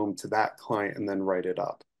same home to that client and then write it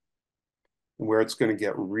up. And where it's going to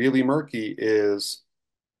get really murky is,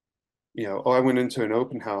 you know, oh, I went into an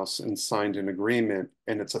open house and signed an agreement,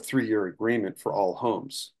 and it's a 3-year agreement for all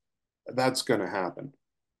homes. That's going to happen.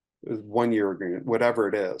 1-year agreement, whatever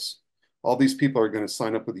it is. All these people are going to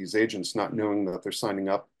sign up with these agents not knowing that they're signing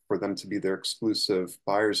up for them to be their exclusive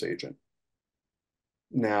buyer's agent.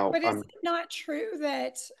 Now, But is it not true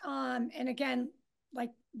that, and again,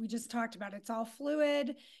 like we just talked about, it's all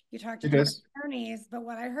fluid. You talk to different attorneys, but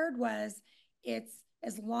what I heard was it's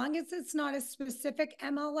as long as it's not a specific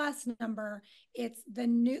MLS number, it's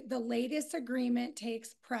the latest agreement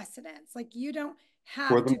takes precedence. Like you don't have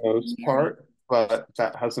for the most part, but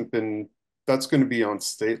that hasn't been, that's going to be on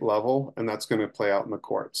state level, and that's going to play out in the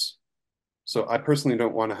courts. So I personally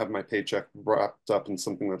don't want to have my paycheck wrapped up in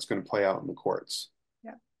something that's going to play out in the courts.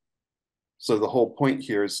 Yeah. So the whole point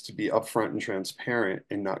here is to be upfront and transparent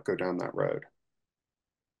and not go down that road.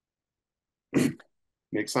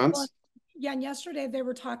 Make sense? Well, yeah, and yesterday they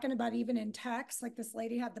were talking about, even in text, like this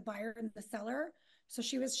lady had the buyer and the seller. So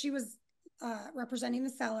she was representing the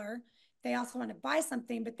seller. They also want to buy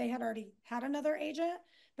something, but they had already had another agent.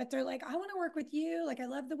 But they're like, I want to work with you. Like, I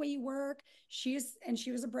love the way you work. She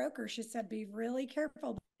was a broker. She said, be really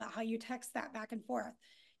careful about how you text that back and forth.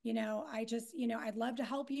 I just, I'd love to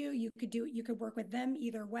help you. You could work with them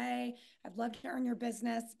either way. I'd love to earn your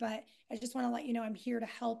business, but I just want to let you know I'm here to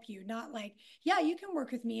help you. Not like, yeah, you can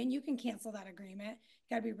work with me and you can cancel that agreement.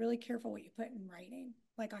 You got to be really careful what you put in writing,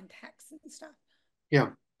 like on text and stuff. Yeah,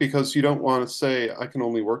 because you don't want to say, I can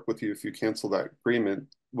only work with you if you cancel that agreement.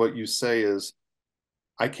 What you say is,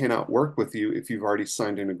 I cannot work with you if you've already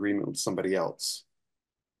signed an agreement with somebody else.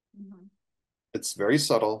 Mm-hmm. It's very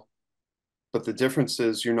subtle, but the difference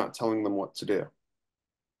is you're not telling them what to do.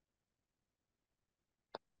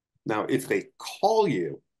 Now, if they call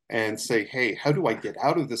you and say, hey, how do I get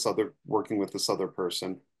out of this other, working with this other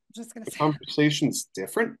person? Just gonna the say conversation's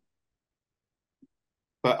different,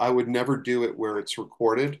 but I would never do it where it's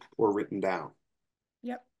recorded or written down.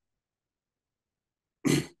 Yep.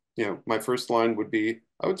 My first line would be,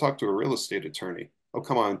 I would talk to a real estate attorney. Oh,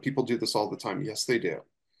 come on, people do this all the time. Yes, they do.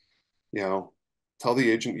 Tell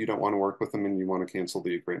the agent you don't want to work with them and you want to cancel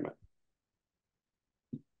the agreement.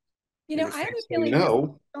 I have a say feeling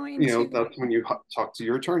no, going to that's when you talk to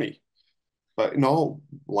your attorney. But in all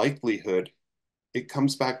likelihood, it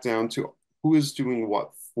comes back down to who is doing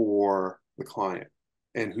what for the client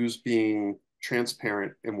and who's being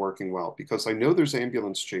transparent and working well. Because I know there's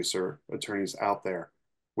ambulance chaser attorneys out there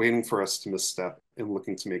waiting for us to misstep and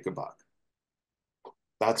looking to make a buck.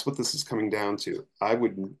 That's what this is coming down to.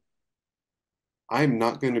 I'm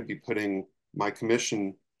not going to be putting my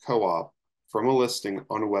commission co-op from a listing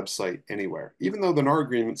on a website anywhere, even though the NAR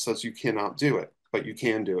agreement says you cannot do it, but you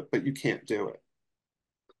can do it, but you can't do it.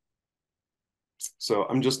 So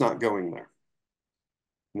I'm just not going there.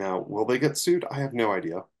 Now, will they get sued? I have no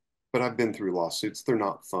idea, but I've been through lawsuits. They're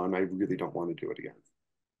not fun. I really don't want to do it again.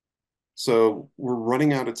 So we're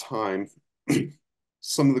running out of time.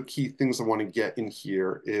 Some of the key things I want to get in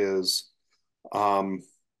here is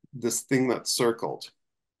this thing that's circled.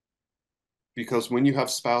 Because when you have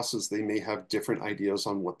spouses, they may have different ideas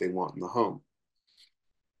on what they want in the home.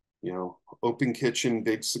 You know, open kitchen,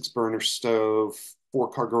 big 6-burner stove,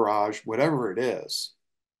 4-car garage, whatever it is.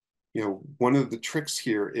 You know, one of the tricks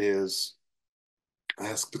here is I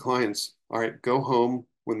ask the clients, all right, go home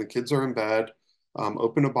when the kids are in bed,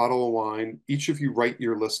 open a bottle of wine. Each of you write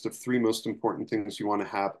your list of 3 most important things you want to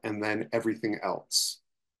have, and then everything else.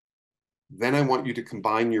 Then I want you to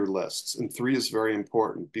combine your lists. And 3 is very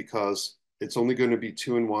important because it's only going to be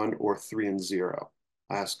 2 and 1 or 3 and 0.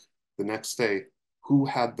 I ask the next day, who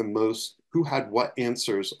had what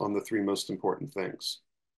answers on the 3 most important things?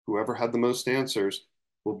 Whoever had the most answers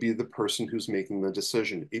will be the person who's making the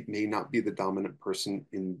decision. It may not be the dominant person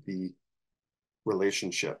in the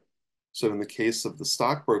relationship. So in the case of the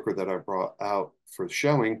stockbroker that I brought out for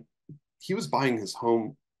showing, he was buying his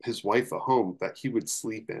wife a home that he would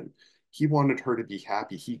sleep in. He wanted her to be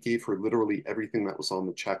happy. He gave her literally everything that was on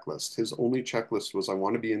the checklist. His only checklist was, I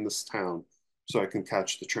want to be in this town so I can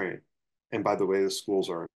catch the train. And by the way, the schools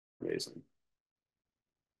are amazing.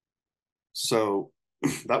 So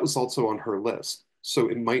that was also on her list. So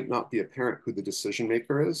it might not be apparent who the decision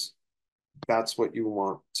maker is. That's what you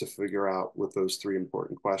want to figure out with those 3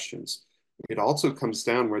 important questions. It also comes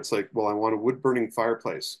down where it's like, well, I want a wood burning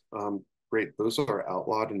fireplace. Great, those are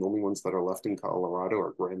outlawed, and the only ones that are left in Colorado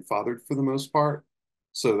are grandfathered for the most part.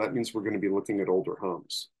 So that means we're going to be looking at older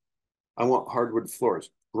homes. I want hardwood floors.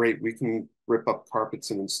 Great, we can rip up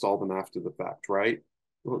carpets and install them after the fact, right?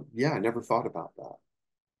 Well, yeah, I never thought about that.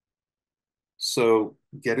 So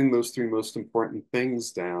getting those 3 most important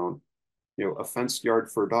things down, you know, a fenced yard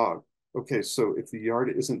for a dog. Okay, so if the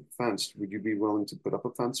yard isn't fenced, would you be willing to put up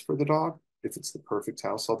a fence for the dog if it's the perfect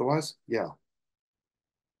house otherwise? Yeah.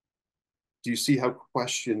 Do you see how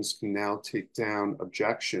questions can now take down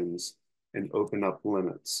objections and open up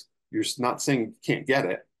limits? You're not saying you can't get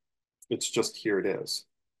it. It's just here it is.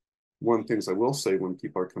 One of the things I will say when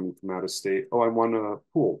people are coming from out of state, oh, I want a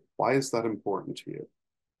pool. Why is that important to you?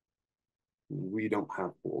 We don't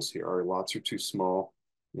have pools here. Our lots are too small.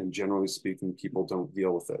 And generally speaking, people don't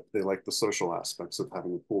deal with it. They like the social aspects of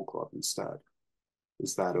having a pool club instead.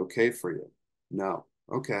 Is that okay for you? No.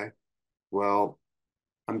 Okay. Well,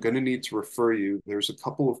 I'm going to need to refer you. There's a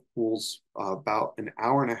couple of pools about an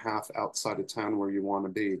hour and a half outside of town where you want to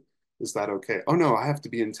be. Is that okay? Oh, no, I have to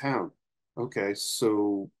be in town. Okay,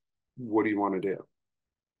 so what do you want to do?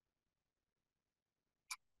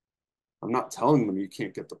 I'm not telling them you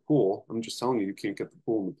can't get the pool. I'm just telling you can't get the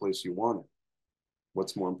pool in the place you want it.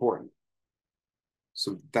 What's more important?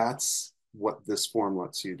 So that's what this form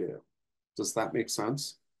lets you do. Does that make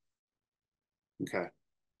sense? Okay.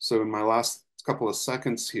 So in my last couple of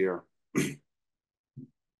seconds here, the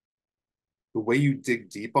way you dig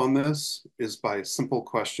deep on this is by a simple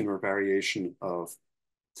question or variation of,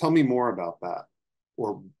 tell me more about that,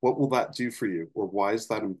 or what will that do for you, or why is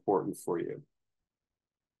that important for you?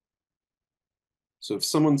 So if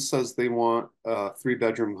someone says they want a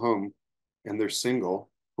 3-bedroom home and they're single,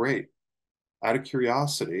 great. Out of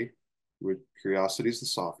curiosity, curiosity is the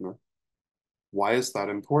softener, why is that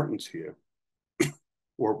important to you?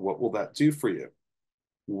 Or what will that do for you?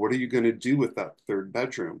 What are you going to do with that 3rd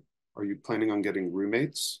bedroom? Are you planning on getting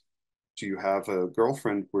roommates? Do you have a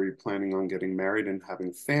girlfriend where you're planning on getting married and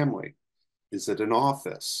having family? Is it an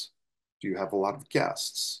office? Do you have a lot of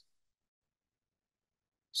guests?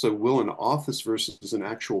 So will an office versus an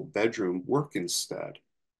actual bedroom work instead?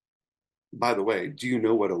 By the way, do you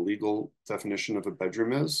know what a legal definition of a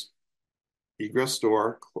bedroom is? Egress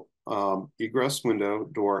door, egress window,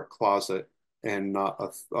 door, closet, and not a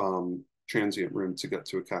transient room to get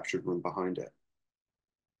to a captured room behind it.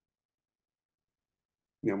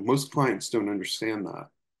 You know, most clients don't understand that.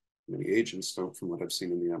 Many agents don't, from what I've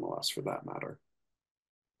seen in the MLS for that matter.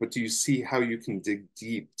 But do you see how you can dig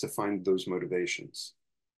deep to find those motivations?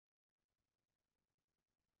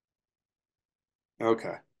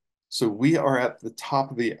 Okay, so we are at the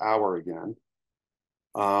top of the hour again.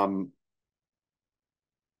 I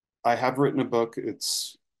have written a book.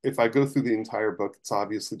 If I go through the entire book, it's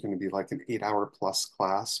obviously going to be like an 8-hour plus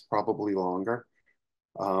class, probably longer.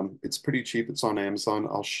 It's pretty cheap. It's on Amazon.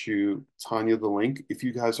 I'll shoot Tanya the link. If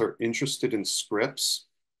you guys are interested in scripts,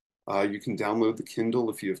 You can download the Kindle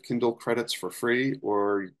if you have Kindle credits for free,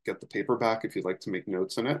 or get the paperback if you'd like to make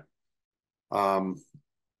notes in it.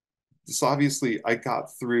 This obviously, I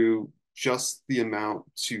got through just the amount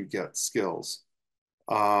to get skills.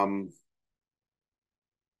 Tanya,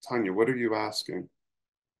 what are you asking?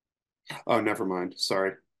 Oh, never mind.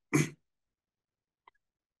 Sorry.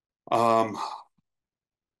 Um,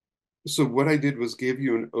 so what I did was give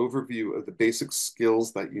you an overview of the basic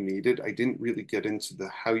skills that you needed. I didn't really get into the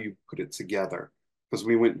how you put it together because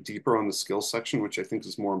we went deeper on the skills section, which I think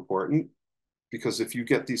is more important. Because if you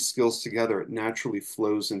get these skills together, it naturally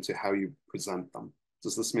flows into how you present them.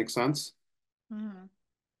 Does this make sense?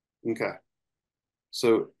 Okay.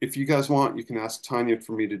 So if you guys want, you can ask Tanya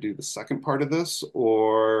for me to do the second part of this,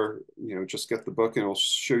 or just get the book and it'll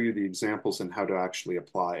show you the examples and how to actually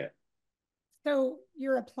apply it. So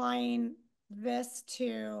you're applying this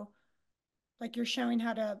to, like, you're showing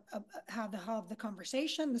how to have the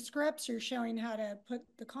conversation, the scripts. You're showing how to put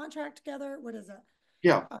the contract together. What is it?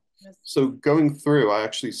 Yeah. So going through, I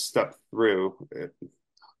actually step through it.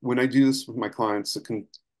 When I do this with my clients,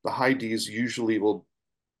 the high Ds usually will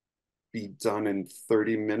be done in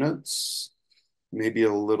 30 minutes, maybe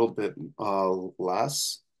a little bit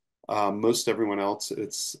less. Most everyone else,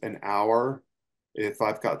 it's an hour. If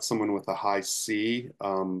I've got someone with a high C,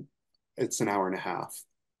 it's an hour and a half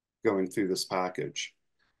going through this package.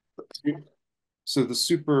 So the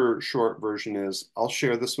super short version is, I'll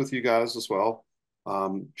share this with you guys as well.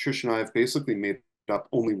 Trish and I have basically made up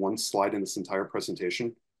only one slide in this entire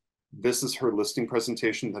presentation. This is her listing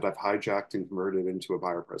presentation that I've hijacked and converted into a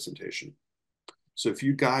buyer presentation. So if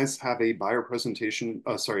you guys have a buyer presentation,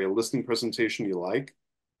 a listing presentation you like,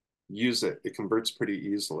 use it. It converts pretty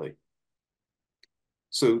easily.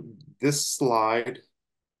 So this slide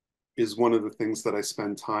is one of the things that I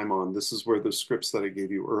spend time on. This is where the scripts that I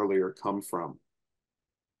gave you earlier come from.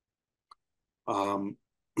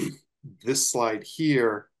 This slide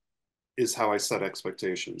here is how I set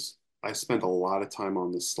expectations. I spent a lot of time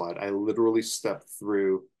on this slide. I literally stepped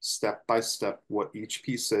through step by step what each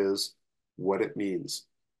piece is, what it means.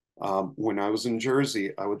 When I was in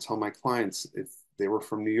Jersey, I would tell my clients, if they were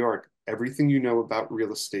from New York, everything you know about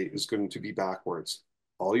real estate is going to be backwards.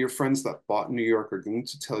 All your friends that bought in New York are going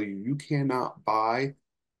to tell you you cannot buy,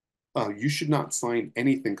 you should not sign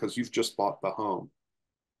anything because you've just bought the home.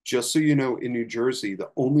 Just so you know, in New Jersey, the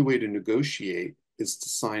only way to negotiate is to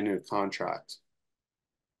sign a contract.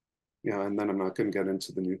 Yeah, and then I'm not going to get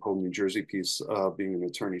into the whole New Jersey piece of being an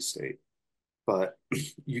attorney state, but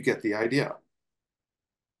you get the idea.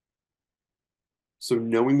 So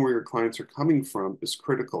knowing where your clients are coming from is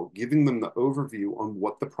critical. Giving them the overview on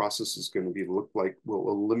what the process is going to look like will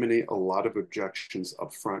eliminate a lot of objections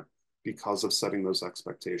up front because of setting those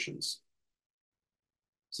expectations.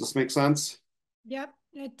 Does this make sense? Yep,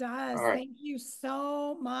 it does. All right. Thank you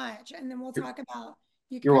so much. And then we'll talk about,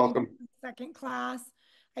 You're welcome. Second class.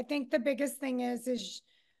 I think the biggest thing is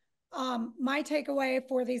my takeaway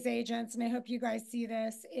for these agents, and I hope you guys see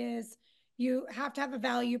this, is you have to have a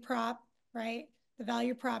value prop, right? The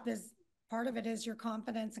value prop is part of it is your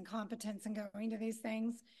confidence and competence in going to these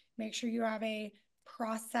things. Make sure you have a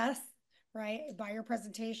process, right? A buyer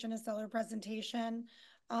presentation, a seller presentation.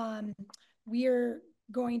 We're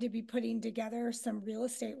going to be putting together some real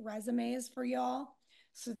estate resumes for y'all.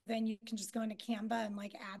 So then you can just go into Canva and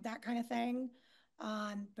like add that kind of thing.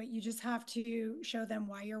 But you just have to show them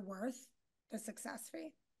why you're worth the success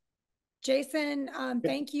fee. Jason,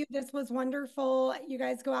 thank you. This was wonderful. You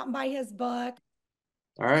guys go out and buy his book.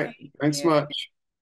 All right. Thanks much.